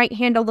 She might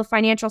handle the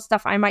financial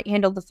stuff. I might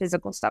handle the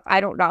physical stuff.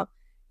 I don't know.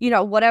 You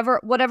know,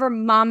 whatever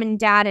mom and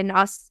dad and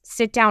us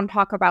sit down,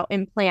 talk about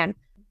and plan.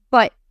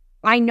 But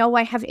I know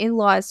I have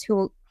in-laws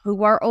who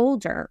are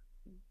older.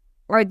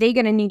 Are they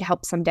going to need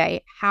help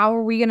someday? How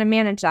are we going to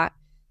manage that?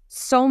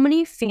 So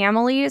many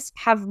families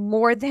have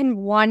more than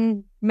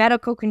one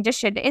medical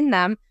condition in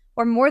them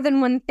or more than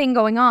one thing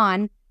going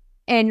on.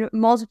 And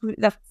multiple,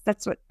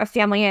 that's what a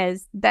family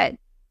is, that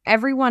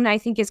everyone, I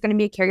think, is going to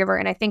be a caregiver.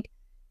 And I think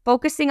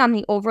focusing on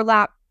the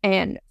overlap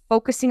and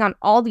focusing on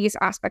all these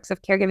aspects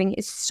of caregiving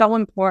is so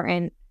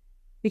important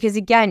because,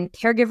 again,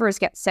 caregivers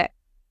get sick.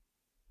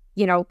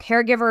 You know,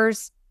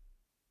 caregiver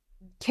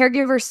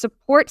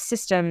support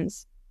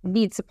systems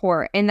need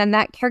support. And then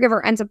that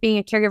caregiver ends up being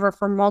a caregiver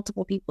for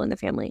multiple people in the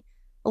family.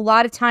 A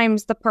lot of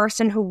times the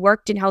person who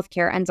worked in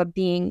healthcare ends up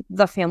being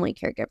the family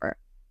caregiver.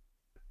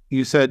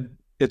 You said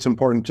it's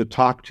important to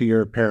talk to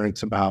your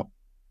parents about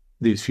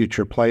these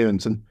future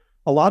plans. And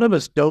a lot of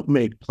us don't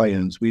make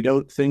plans. We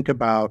don't think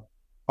about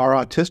our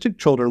autistic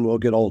children will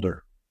get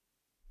older.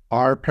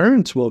 Our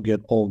parents will get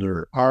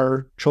older.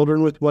 Our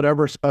children with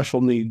whatever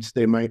special needs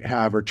they might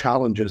have or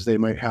challenges they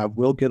might have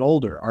will get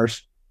older.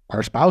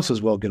 Our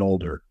spouses will get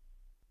older.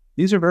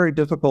 These are very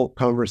difficult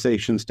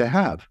conversations to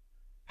have.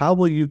 How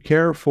will you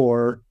care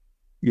for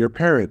your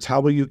parents? How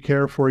will you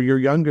care for your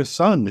youngest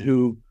son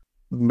who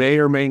may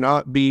or may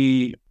not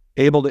be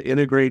able to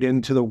integrate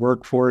into the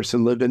workforce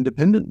and live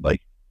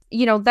independently?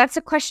 You know, that's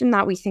a question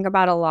that we think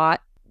about a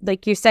lot.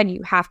 Like you said,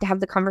 you have to have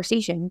the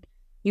conversation.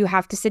 You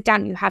have to sit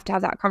down. You have to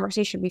have that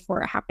conversation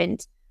before it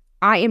happens.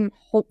 I am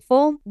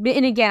hopeful.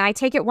 And again, I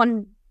take it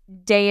one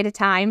day at a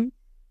time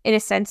in a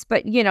sense,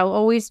 but, you know,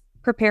 always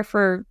prepare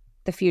for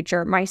the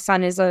future. My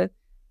son is a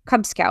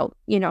Cub Scout,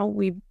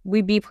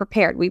 we be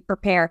prepared, we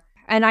prepare.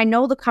 And I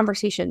know the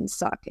conversations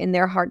suck and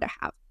they're hard to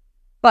have,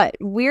 but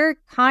we're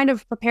kind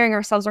of preparing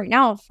ourselves right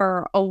now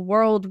for a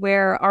world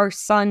where our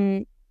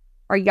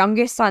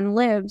youngest son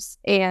lives,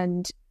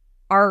 and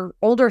our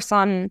older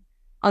son,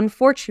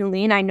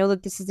 unfortunately, and I know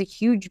that this is a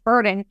huge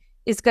burden,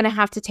 is going to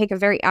have to take a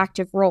very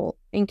active role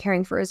in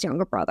caring for his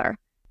younger brother.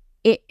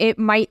 It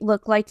might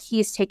look like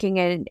he's taking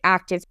an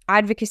active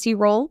advocacy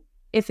role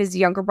if his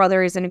younger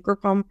brother is in a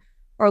group home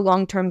or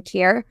long-term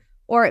care,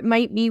 or it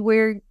might be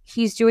where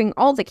he's doing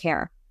all the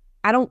care.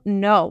 I don't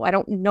know. I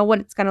don't know what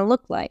it's going to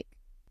look like.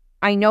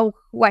 I know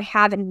who I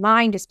have in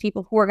mind as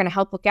people who are going to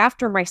help look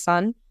after my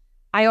son.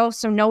 I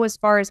also know, as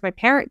far as my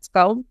parents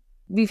go,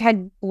 we've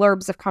had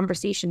blurbs of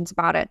conversations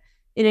about it.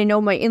 And I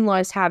know my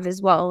in-laws have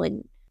as well,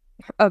 and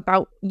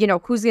about,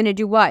 who's going to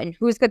do what and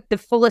who's got the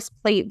fullest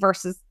plate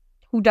versus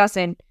who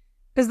doesn't.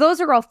 Because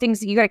those are all things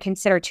that you got to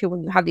consider too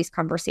when you have these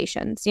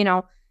conversations.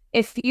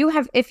 If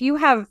you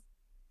have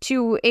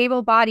two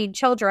able-bodied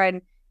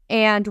children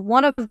and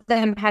one of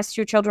them has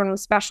two children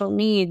with special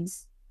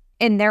needs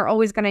and they're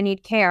always going to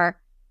need care,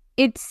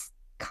 it's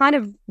kind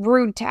of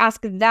rude to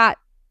ask that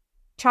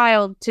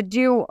child to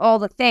do all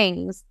the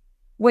things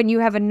when you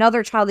have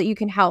another child that you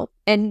can help.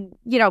 And,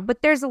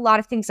 but there's a lot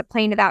of things that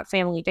play into that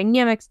family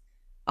dynamics.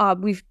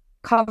 We've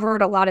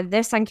covered a lot of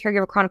this on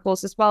Caregiver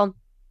Chronicles as well.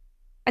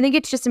 I think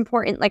it's just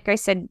important, like I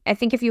said, I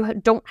think if you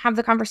don't have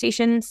the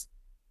conversations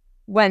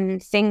when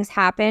things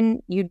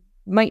happen, you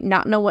might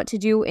not know what to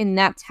do. And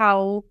that's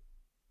how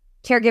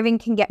caregiving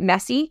can get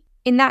messy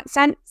in that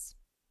sense.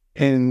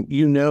 And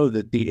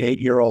that the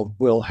 8-year-old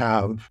will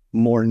have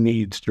more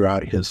needs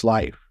throughout his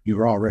life.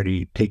 You're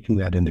already taking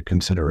that into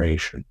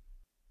consideration.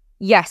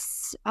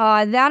 Yes,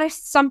 that is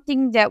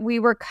something that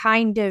we'd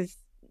kind of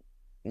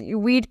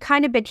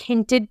been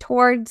hinted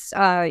towards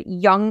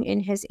young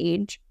in his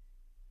age.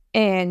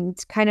 And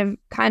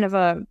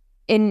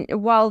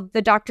while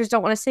the doctors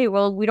don't want to say,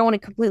 well, we don't want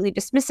to completely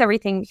dismiss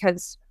everything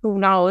because who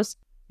knows,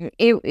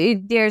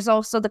 there's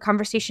also the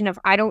conversation of,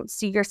 I don't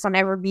see your son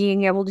ever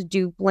being able to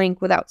do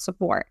blank without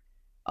support,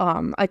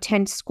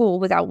 attend school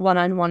without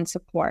one-on-one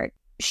support,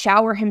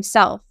 shower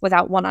himself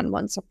without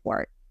one-on-one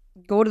support,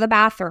 go to the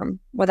bathroom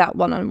without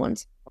one-on-one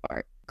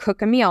support,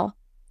 cook a meal.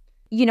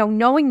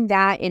 Knowing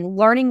that and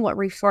learning what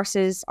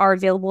resources are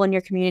available in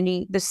your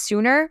community, the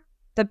sooner,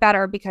 the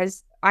better,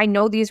 because I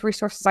know these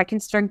resources, I can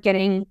start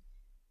getting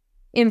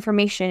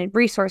information and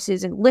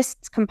resources and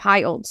lists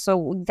compiled.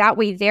 So that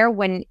way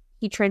when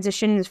he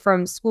transitions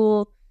from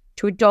school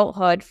to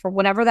adulthood, for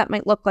whatever that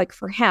might look like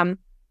for him,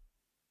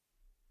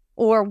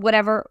 or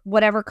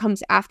whatever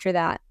comes after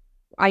that,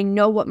 I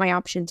know what my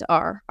options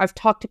are. I've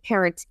talked to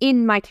parents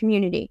in my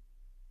community.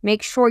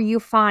 Make sure you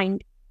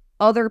find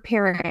other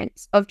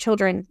parents of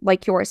children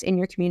like yours in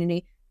your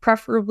community,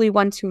 preferably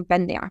ones who've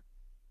been there.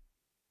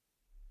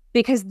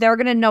 Because they're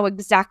going to know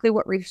exactly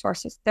what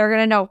resources, they're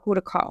going to know who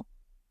to call.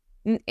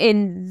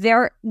 And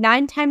they're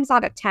 9 times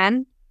out of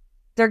 10,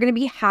 they're going to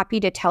be happy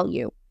to tell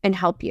you and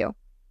help you.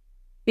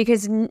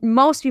 Because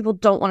most people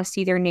don't want to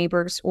see their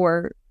neighbors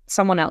or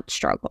someone else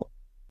struggle.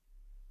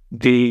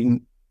 The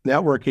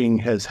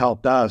networking has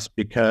helped us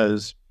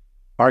because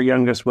our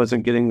youngest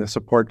wasn't getting the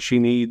support she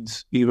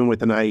needs, even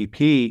with an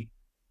IEP.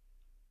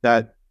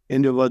 That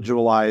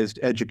individualized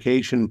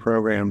education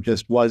program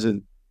just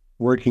wasn't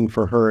working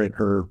for her at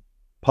her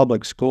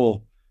public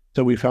school.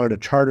 So we found a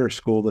charter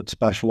school that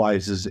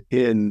specializes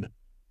in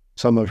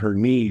some of her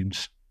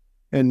needs.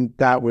 And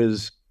that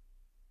was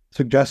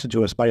suggested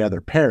to us by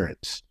other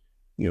parents.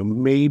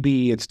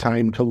 Maybe it's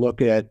time to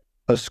look at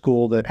a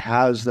school that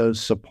has those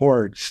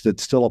supports,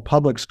 that's still a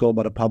public school,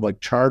 but a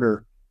public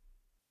charter.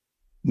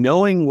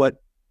 Knowing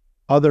what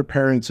other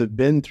parents have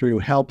been through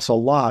helps a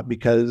lot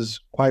because,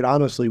 quite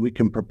honestly, we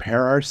can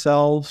prepare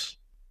ourselves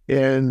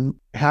and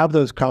have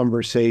those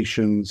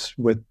conversations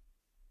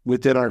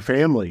within our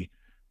family.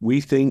 We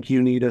think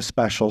you need a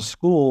special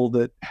school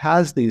that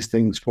has these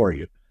things for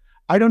you.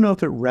 I don't know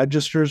if it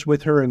registers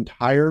with her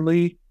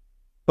entirely,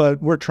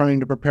 but we're trying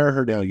to prepare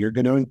her now. You're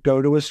going to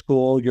go to a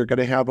school. You're going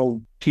to have a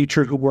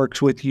teacher who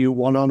works with you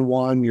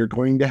one-on-one. You're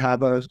going to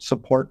have a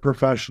support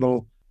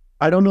professional.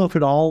 I don't know if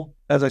it all,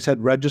 as I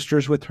said,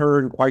 registers with her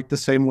in quite the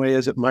same way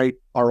as it might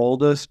our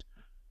oldest,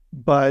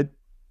 but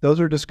those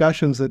are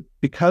discussions that,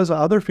 because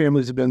other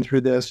families have been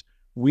through this,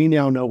 we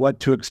now know what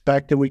to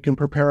expect and we can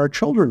prepare our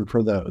children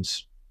for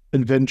those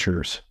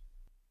adventures.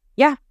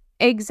 Yeah,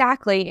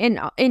 exactly. And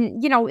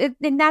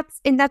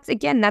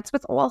that's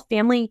with all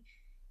family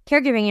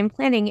caregiving and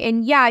planning.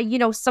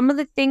 And some of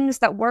the things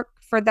that work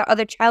for the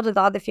other child of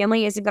the other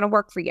family isn't going to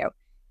work for you.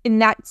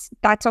 And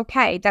that's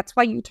okay. That's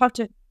why you talk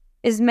to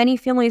as many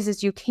families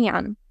as you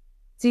can,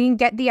 so you can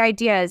get the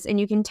ideas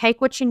and you can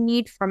take what you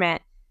need from it.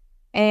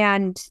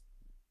 And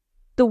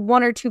the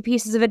 1 or 2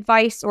 pieces of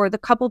advice or the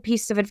couple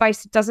pieces of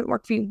advice that doesn't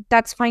work for you,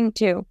 that's fine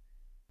too.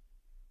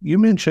 You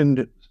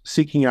mentioned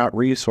seeking out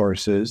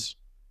resources.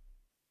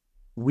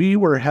 We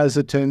were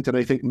hesitant, and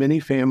I think many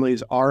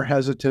families are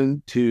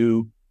hesitant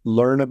to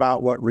learn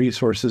about what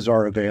resources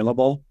are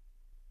available.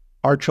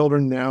 Our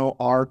children now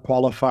are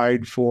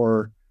qualified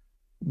for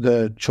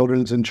the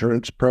children's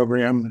insurance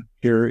program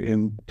here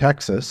in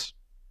Texas.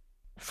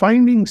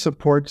 Finding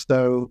supports,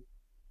 though,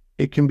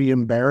 it can be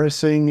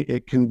embarrassing.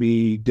 It can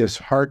be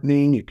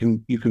disheartening.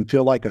 You can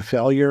feel like a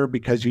failure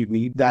because you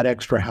need that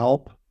extra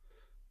help.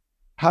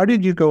 How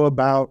did you go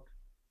about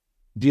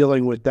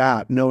dealing with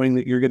that, knowing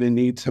that you're going to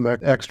need some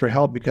extra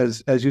help?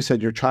 Because, as you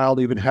said, your child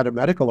even had a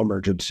medical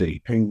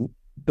emergency, and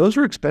those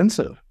are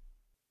expensive.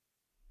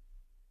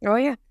 Oh,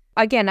 yeah.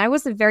 Again, I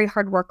was a very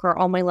hard worker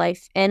all my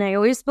life, and I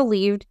always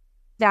believed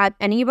that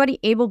anybody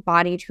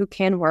able-bodied who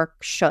can work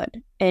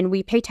should. And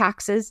we pay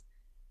taxes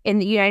in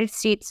the United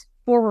States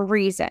for a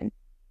reason.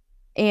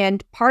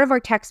 And part of our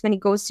tax money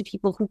goes to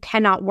people who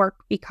cannot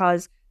work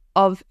because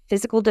of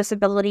physical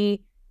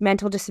disability,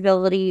 mental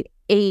disability,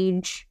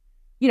 age,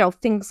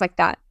 things like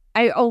that.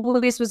 I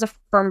always was a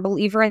firm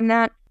believer in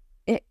that.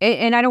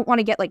 And I don't want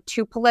to get like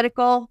too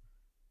political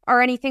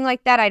or anything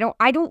like that.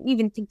 I don't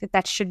even think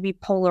that should be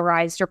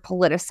polarized or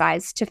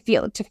politicized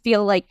to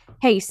feel like,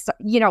 hey, so,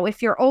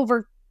 if you're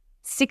over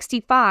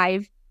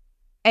 65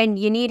 and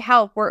you need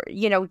help, or,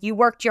 you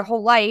worked your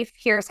whole life,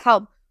 here's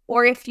help.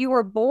 Or if you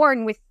were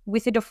born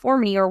with a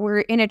deformity or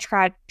were in a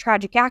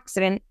tragic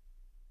accident,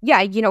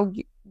 yeah,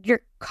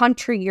 your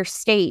country, your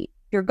state,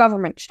 your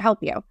government should help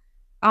you.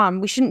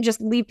 We shouldn't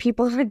just leave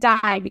people to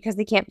die because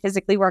they can't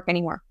physically work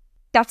anymore.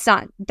 That's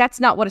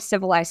not what a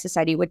civilized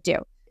society would do.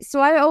 So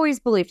I always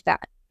believed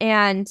that.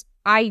 And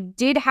I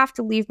did have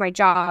to leave my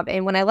job.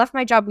 And when I left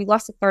my job, we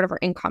lost a third of our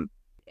income.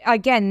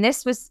 Again,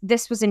 this was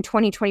in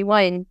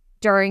 2021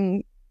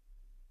 during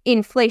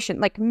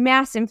inflation, like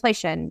mass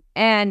inflation.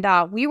 And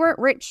we weren't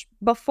rich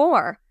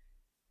before.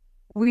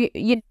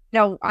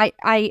 I'll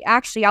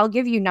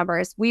give you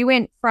numbers. We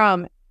went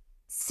from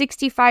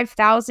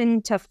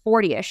 65,000 to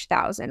 40-ish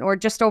thousand, or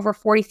just over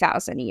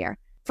 40,000 a year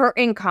for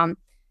income.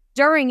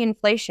 During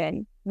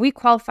inflation, we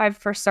qualified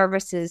for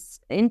services.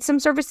 In some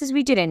services,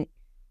 we didn't.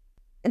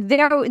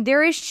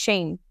 There is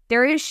shame.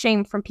 There is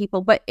shame from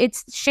people, but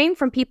it's shame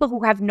from people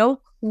who have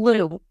no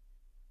clue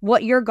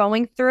what you're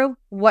going through,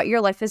 what your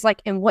life is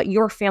like, and what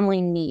your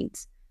family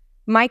needs.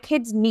 My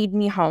kids need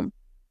me home.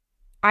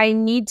 I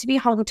need to be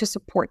home to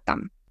support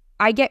them.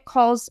 I get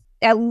calls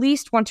at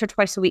least once or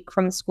twice a week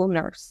from the school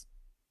nurse.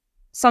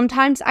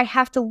 Sometimes I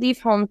have to leave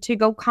home to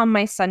go calm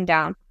my son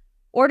down,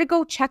 or to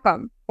go check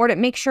him, or to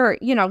make sure,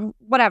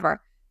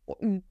 whatever.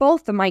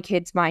 Both of my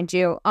kids, mind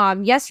you.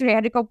 Yesterday I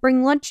had to go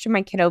bring lunch to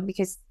my kiddo,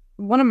 because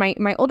one of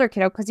my older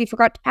kiddo, because he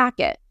forgot to pack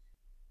it.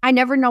 I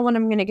never know when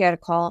I'm going to get a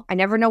call. I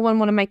never know when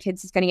one of my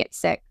kids is going to get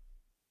sick.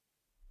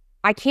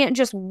 I can't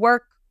just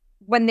work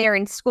when they're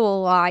in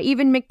school.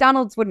 Even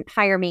McDonald's wouldn't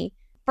hire me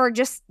for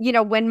just,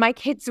 when my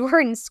kids were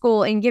in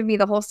school and give me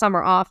the whole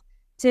summer off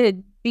to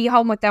be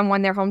home with them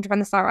when they're home during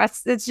the summer.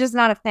 It's just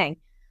not a thing.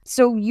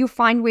 So you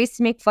find ways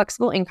to make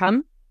flexible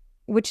income,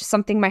 which is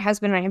something my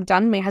husband and I have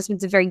done. My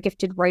husband's a very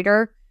gifted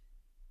writer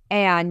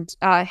and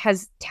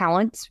has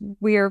talent.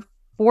 We're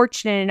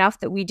fortunate enough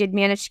that we did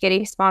manage to get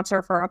a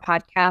sponsor for our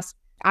podcast.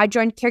 I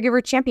joined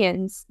Caregiver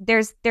Champions.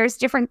 There's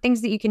different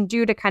things that you can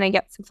do to kind of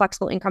get some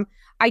flexible income.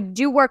 I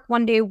do work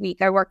 1 day a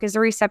week. I work as a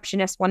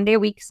receptionist 1 day a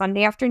week,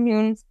 Sunday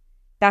afternoons.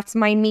 That's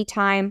my me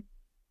time.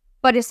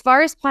 But as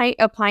far as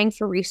applying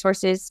for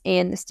resources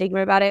and the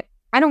stigma about it,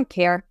 I don't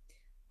care.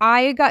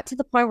 I got to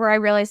the point where I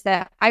realized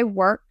that I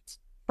worked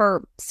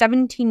for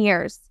 17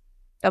 years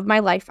of my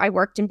life. I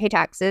worked and paid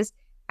taxes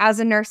as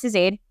a nurse's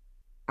aide.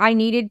 I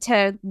needed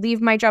to leave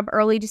my job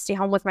early to stay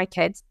home with my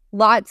kids.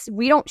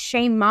 We don't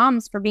shame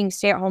moms for being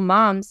stay-at-home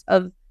moms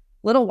of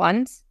little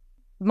ones.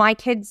 My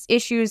kids'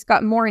 issues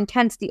got more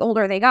intense the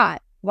older they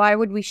got. Why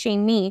would we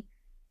shame me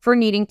for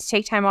needing to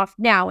take time off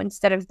now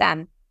instead of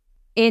then?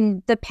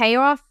 In the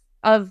payoff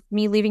of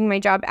me leaving my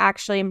job,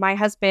 actually, my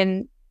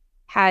husband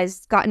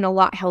has gotten a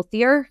lot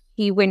healthier.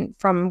 He went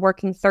from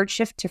working third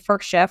shift to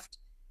first shift.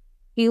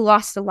 He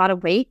lost a lot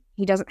of weight.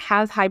 He doesn't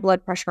have high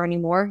blood pressure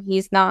anymore.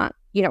 He's not,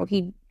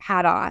 he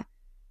had a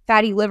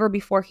fatty liver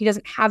before. He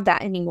doesn't have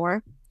that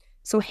anymore.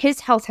 So his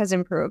health has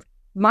improved.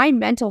 My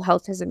mental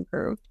health has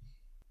improved.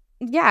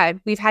 Yeah,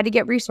 we've had to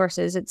get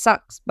resources. It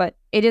sucks, but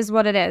it is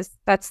what it is.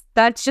 That's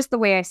just the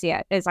way I see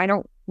it.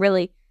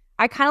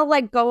 I kind of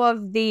let go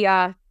of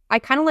the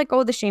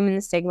shame and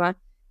the stigma.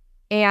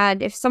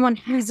 And if someone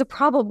has a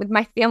problem with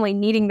my family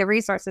needing the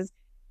resources,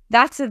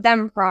 that's a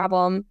them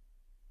problem,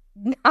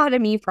 not a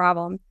me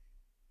problem,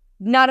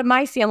 not a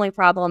my family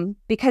problem,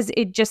 because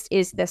it just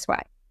is this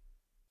way.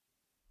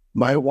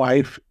 My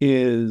wife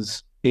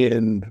is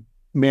in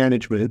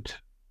management.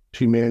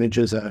 She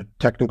manages a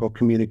technical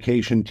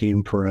communication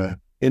team for an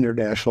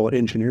international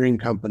engineering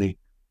company.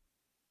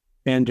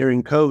 And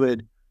during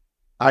COVID,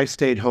 I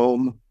stayed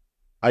home.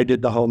 I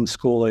did the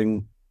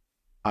homeschooling.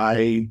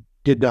 I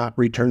did not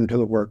return to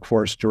the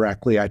workforce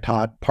directly. I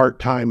taught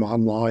part-time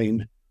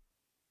online.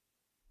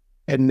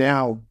 And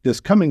now, this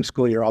coming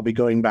school year, I'll be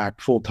going back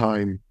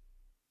full-time.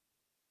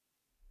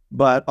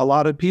 But a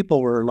lot of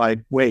people were like,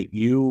 wait,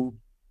 you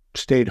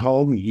stayed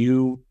home?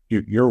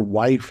 Your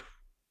wife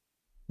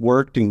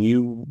worked and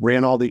you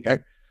ran all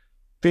the...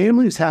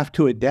 families have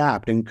to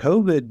adapt, and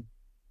COVID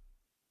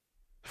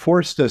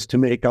forced us to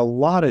make a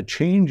lot of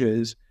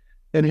changes,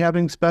 and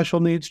having special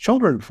needs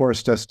children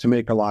forced us to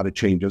make a lot of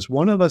changes.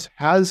 One of us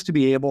has to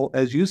be able,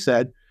 as you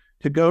said,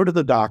 to go to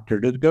the doctor,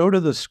 to go to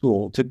the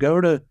school, to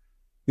go to,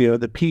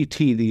 the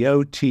PT, the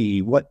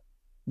OT,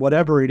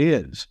 whatever it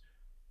is.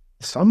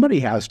 Somebody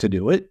has to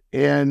do it.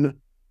 And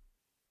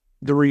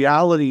the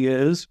reality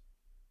is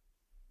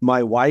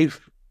my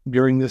wife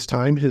during this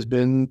time has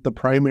been the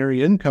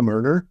primary income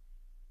earner.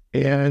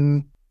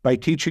 And by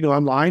teaching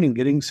online and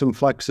getting some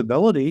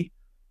flexibility,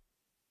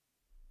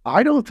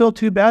 I don't feel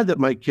too bad that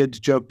my kids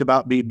joked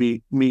about me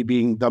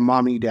being the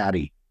mommy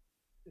daddy.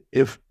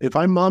 If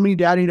I'm mommy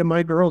daddy to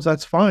my girls,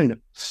 that's fine.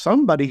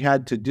 Somebody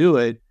had to do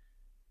it.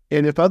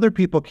 And if other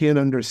people can't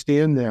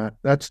understand that,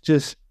 that's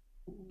just,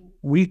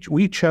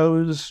 we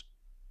chose,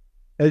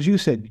 as you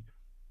said,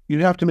 you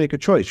have to make a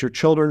choice, your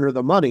children or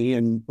the money.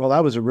 And well,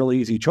 that was a really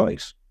easy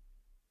choice.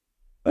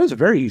 That was a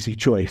very easy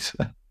choice.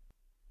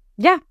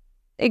 Yeah,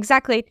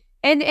 exactly.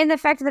 And the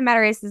fact of the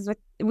matter is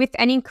with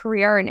any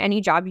career and any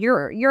job,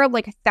 you're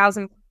like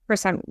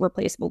 1,000%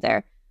 replaceable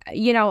there.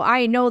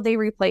 I know they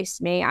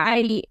replaced me.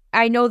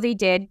 I know they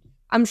did.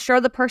 I'm sure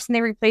the person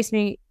they replaced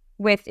me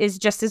with is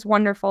just as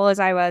wonderful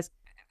as I was.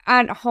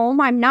 At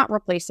home, I'm not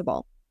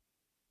replaceable.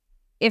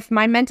 If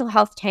my mental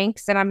health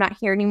tanks and I'm not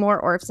here anymore,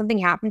 or if something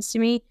happens to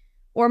me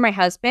or my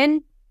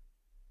husband,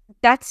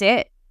 that's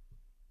it.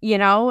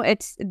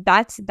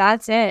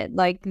 That's it.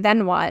 Like,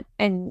 then what?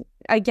 And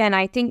again,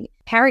 I think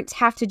parents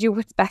have to do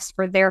what's best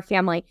for their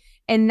family.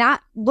 And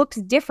that looks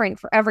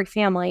different for every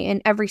family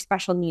and every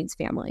special needs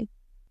family.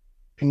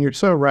 And you're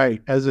so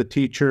right. As a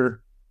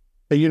teacher,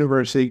 a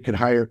university could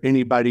hire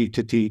anybody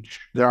to teach.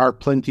 There are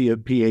plenty of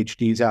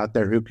PhDs out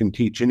there who can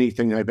teach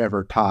anything I've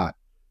ever taught.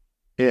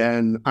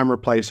 And I'm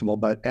replaceable.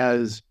 But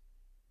as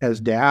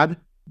dad,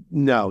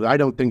 no, I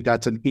don't think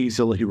that's an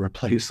easily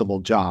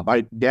replaceable job.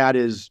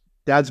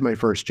 Dad's my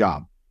first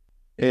job.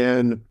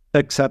 And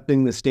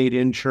accepting the state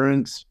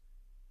insurance,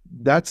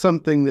 that's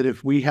something that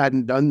if we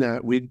hadn't done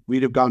that, we'd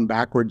have gone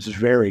backwards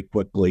very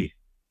quickly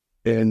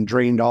and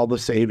drained all the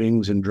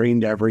savings and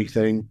drained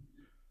everything.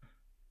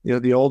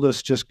 The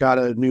oldest just got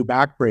a new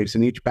back brace,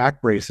 and each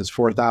back brace is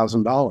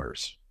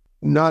 $4,000.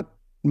 Not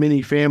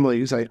many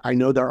families, I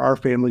know there are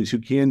families who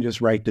can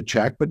just write the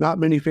check, but not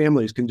many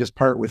families can just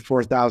part with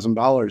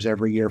 $4,000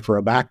 every year for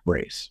a back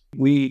brace.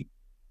 We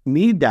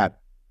need that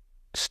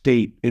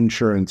state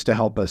insurance to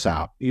help us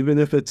out. Even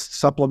if it's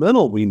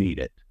supplemental, we need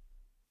it.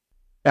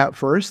 At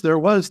first, there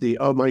was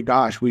oh my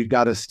gosh, we've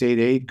got a state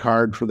aid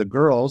card for the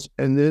girls.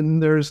 And then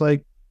there's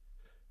like,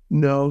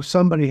 no,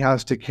 somebody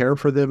has to care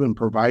for them and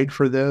provide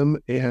for them.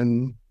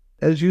 And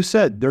as you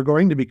said, they're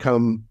going to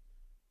become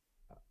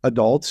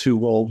adults who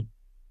will,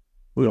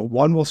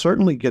 one will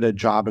certainly get a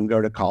job and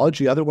go to college.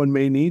 The other one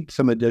may need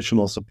some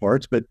additional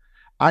supports, but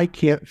I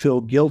can't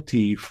feel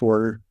guilty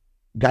for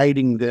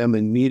guiding them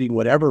and needing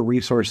whatever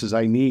resources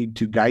I need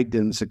to guide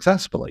them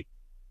successfully.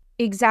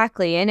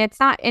 Exactly. And it's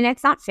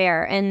not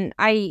fair. And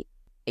I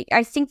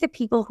think the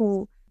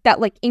people that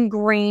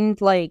ingrained,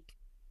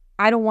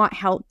 I don't want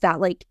help,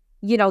 that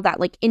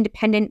that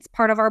independence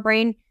part of our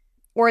brain,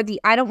 or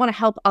the I don't want to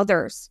help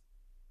others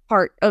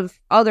part of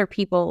other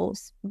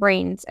people's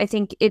brains. I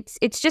think it's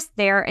just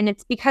there, and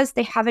it's because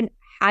they haven't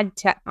had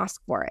to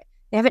ask for it.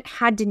 They haven't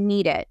had to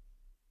need it.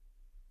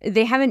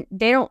 They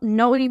don't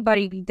know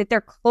anybody that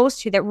they're close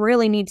to that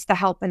really needs the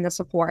help and the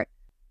support.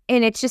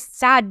 And it's just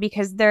sad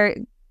because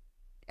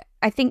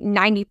I think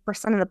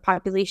 90% of the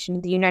population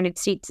of the United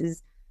States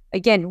is,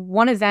 again,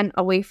 one event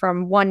away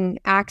from, one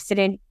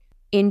accident,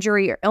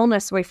 injury, or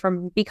illness away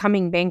from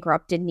becoming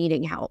bankrupt and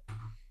needing help.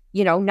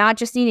 Not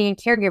just needing a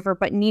caregiver,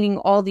 but needing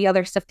all the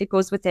other stuff that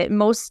goes with it.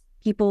 Most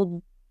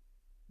people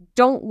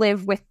don't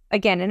live with,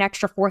 again, an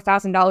extra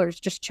 $4,000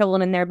 just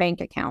chilling in their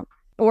bank account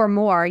or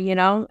more,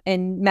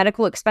 and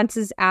medical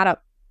expenses add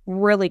up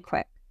really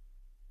quick,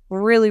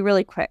 really,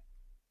 really quick.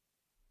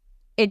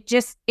 It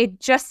just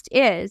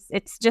is.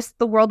 It's just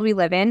the world we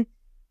live in.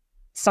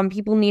 Some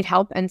people need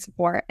help and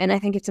support. And I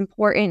think it's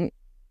important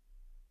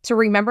to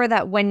remember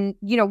that when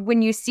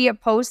you see a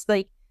post,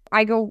 like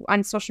I go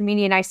on social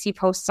media and I see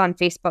posts on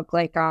Facebook,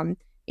 like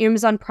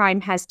Amazon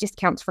Prime has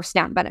discounts for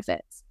SNAP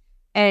benefits,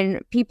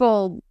 and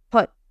people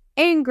put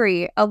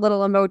angry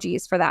little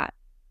emojis for that.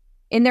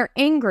 And they're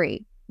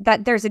angry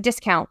that there's a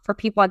discount for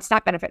people on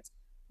SNAP benefits.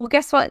 Well,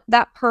 guess what?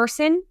 That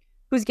person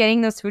who's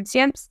getting those food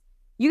stamps,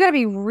 you got to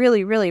be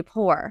really, really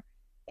poor.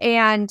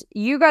 And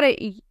you got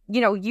to, they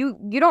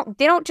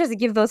don't just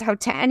give those out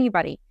to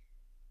anybody.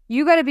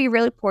 You got to be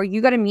really poor.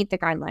 You got to meet the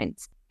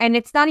guidelines. And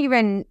it's not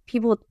even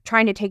people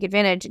trying to take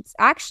advantage. It's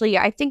actually,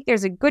 I think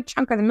there's a good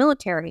chunk of the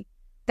military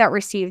that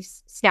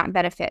receives SNAP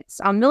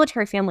benefits.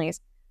 Military families,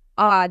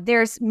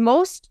 there's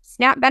most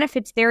SNAP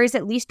benefits. There is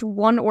at least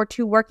one or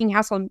two working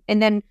household,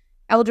 and then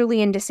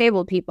elderly and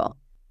disabled people.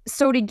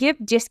 So to give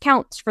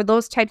discounts for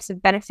those types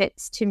of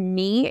benefits to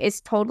me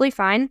is totally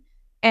fine.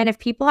 And if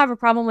people have a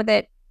problem with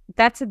it,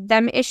 that's a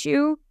them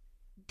issue.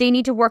 They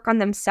need to work on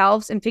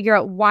themselves and figure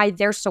out why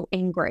they're so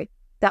angry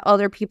that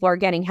other people are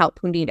getting help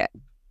who need it.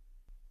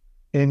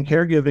 And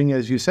caregiving,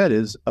 as you said,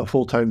 is a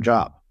full-time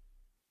job.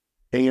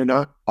 And you're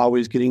not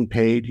always getting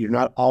paid. You're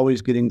not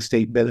always getting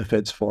state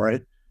benefits for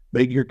it,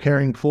 but you're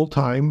caring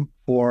full-time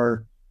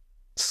for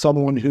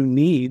someone who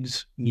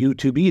needs you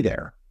to be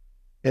there.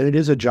 And it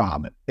is a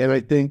job. And I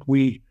think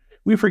we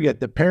forget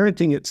that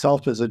parenting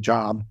itself is a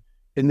job.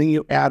 And then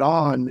you add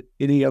on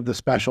any of the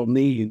special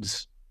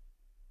needs,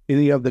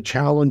 any of the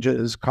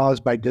challenges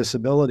caused by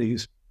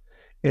disabilities,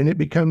 and it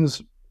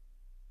becomes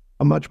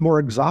a much more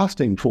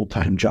exhausting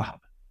full-time job.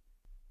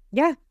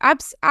 Yeah,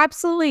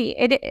 absolutely.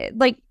 It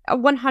like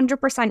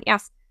 100%,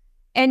 yes.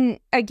 And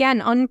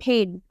again,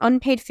 unpaid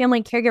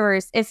family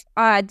caregivers. If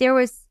there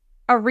was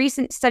a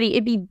recent study,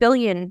 it'd be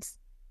billions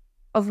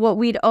of what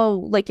we'd owe.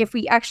 Like if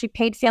we actually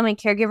paid family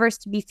caregivers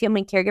to be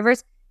family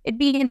caregivers, it'd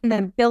be in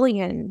the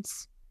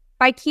billions.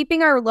 By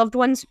keeping our loved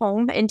ones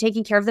home and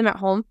taking care of them at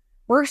home,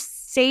 we're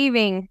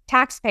saving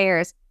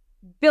taxpayers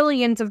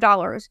billions of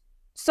dollars.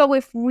 So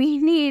if we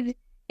need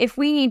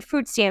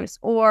food stamps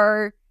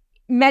or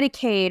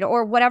Medicaid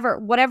or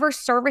whatever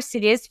service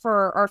it is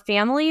for our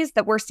families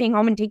that we're staying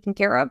home and taking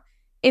care of,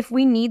 if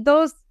we need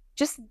those,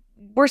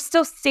 we're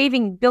still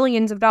saving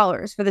billions of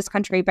dollars for this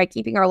country by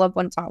keeping our loved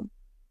ones home.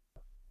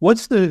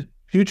 What's the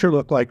future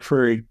look like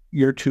for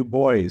your two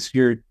boys?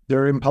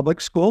 They're in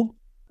public school?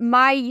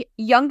 My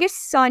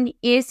youngest son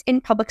is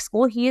in public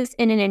school. He is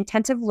in an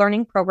intensive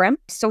learning program.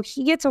 So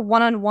he gets a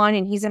one-on-one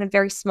and he's in a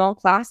very small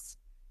class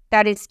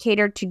that is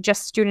catered to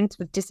just students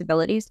with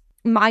disabilities.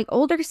 My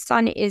older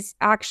son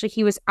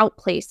he was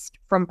outplaced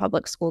from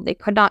public school. They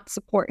could not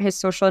support his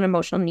social and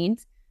emotional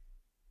needs.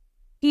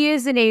 He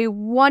is in a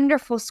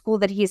wonderful school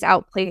that he's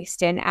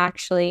outplaced in,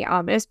 actually.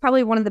 It was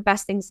probably one of the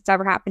best things that's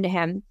ever happened to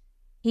him.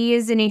 He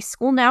is in a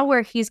school now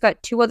where he's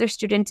got 2 other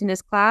students in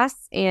his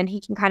class and he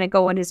can kind of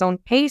go at his own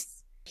pace.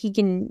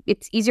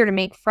 It's easier to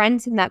make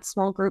friends in that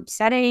small group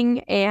setting,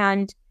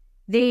 and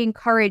they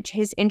encourage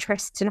his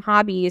interests and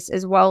hobbies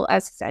as well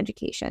as his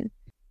education.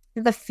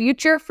 The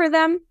future for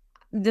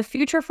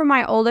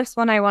my oldest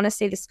one, I want to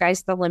say the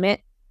sky's the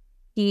limit.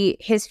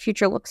 His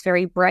future looks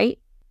very bright.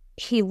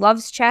 He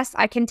loves chess.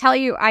 I can tell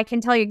you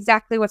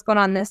exactly what's going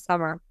on this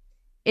summer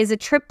is a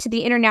trip to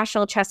the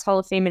International Chess Hall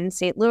of Fame in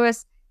St.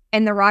 Louis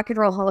and the Rock and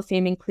Roll Hall of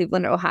Fame in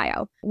Cleveland,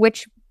 Ohio,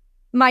 which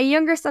my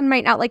younger son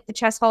might not like the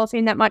Chess Hall of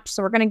Fame that much,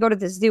 so we're going to go to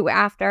the zoo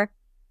after.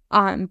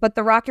 But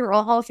the Rock and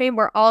Roll Hall of Fame,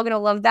 we're all going to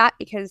love that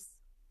because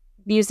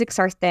music's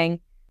our thing.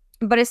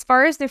 But as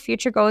far as their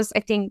future goes, I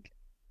think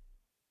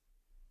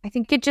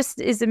it just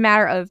is a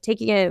matter of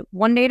taking it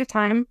one day at a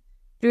time,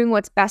 doing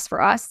what's best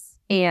for us,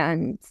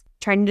 and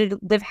trying to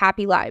live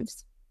happy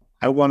lives.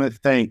 I want to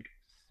thank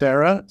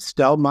Sarah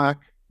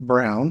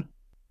Stelmach-Brown,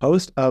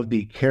 host of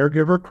the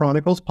Caregiver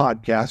Chronicles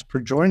podcast, for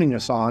joining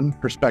us on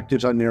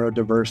Perspectives on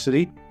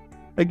Neurodiversity.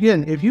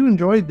 Again, if you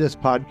enjoyed this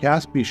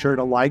podcast, be sure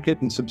to like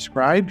it and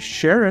subscribe,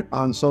 share it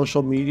on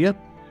social media.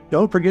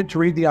 Don't forget to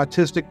read the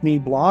Autistic Me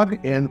blog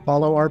and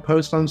follow our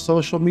posts on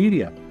social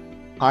media.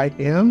 I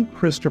am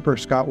Christopher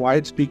Scott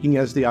Wyatt, speaking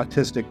as the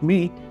Autistic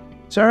Me.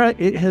 Sarah,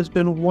 it has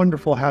been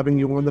wonderful having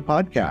you on the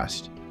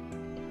podcast.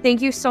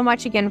 Thank you so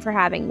much again for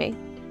having me.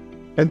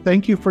 And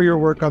thank you for your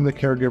work on the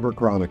Caregiver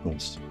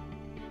Chronicles.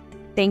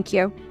 Thank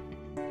you.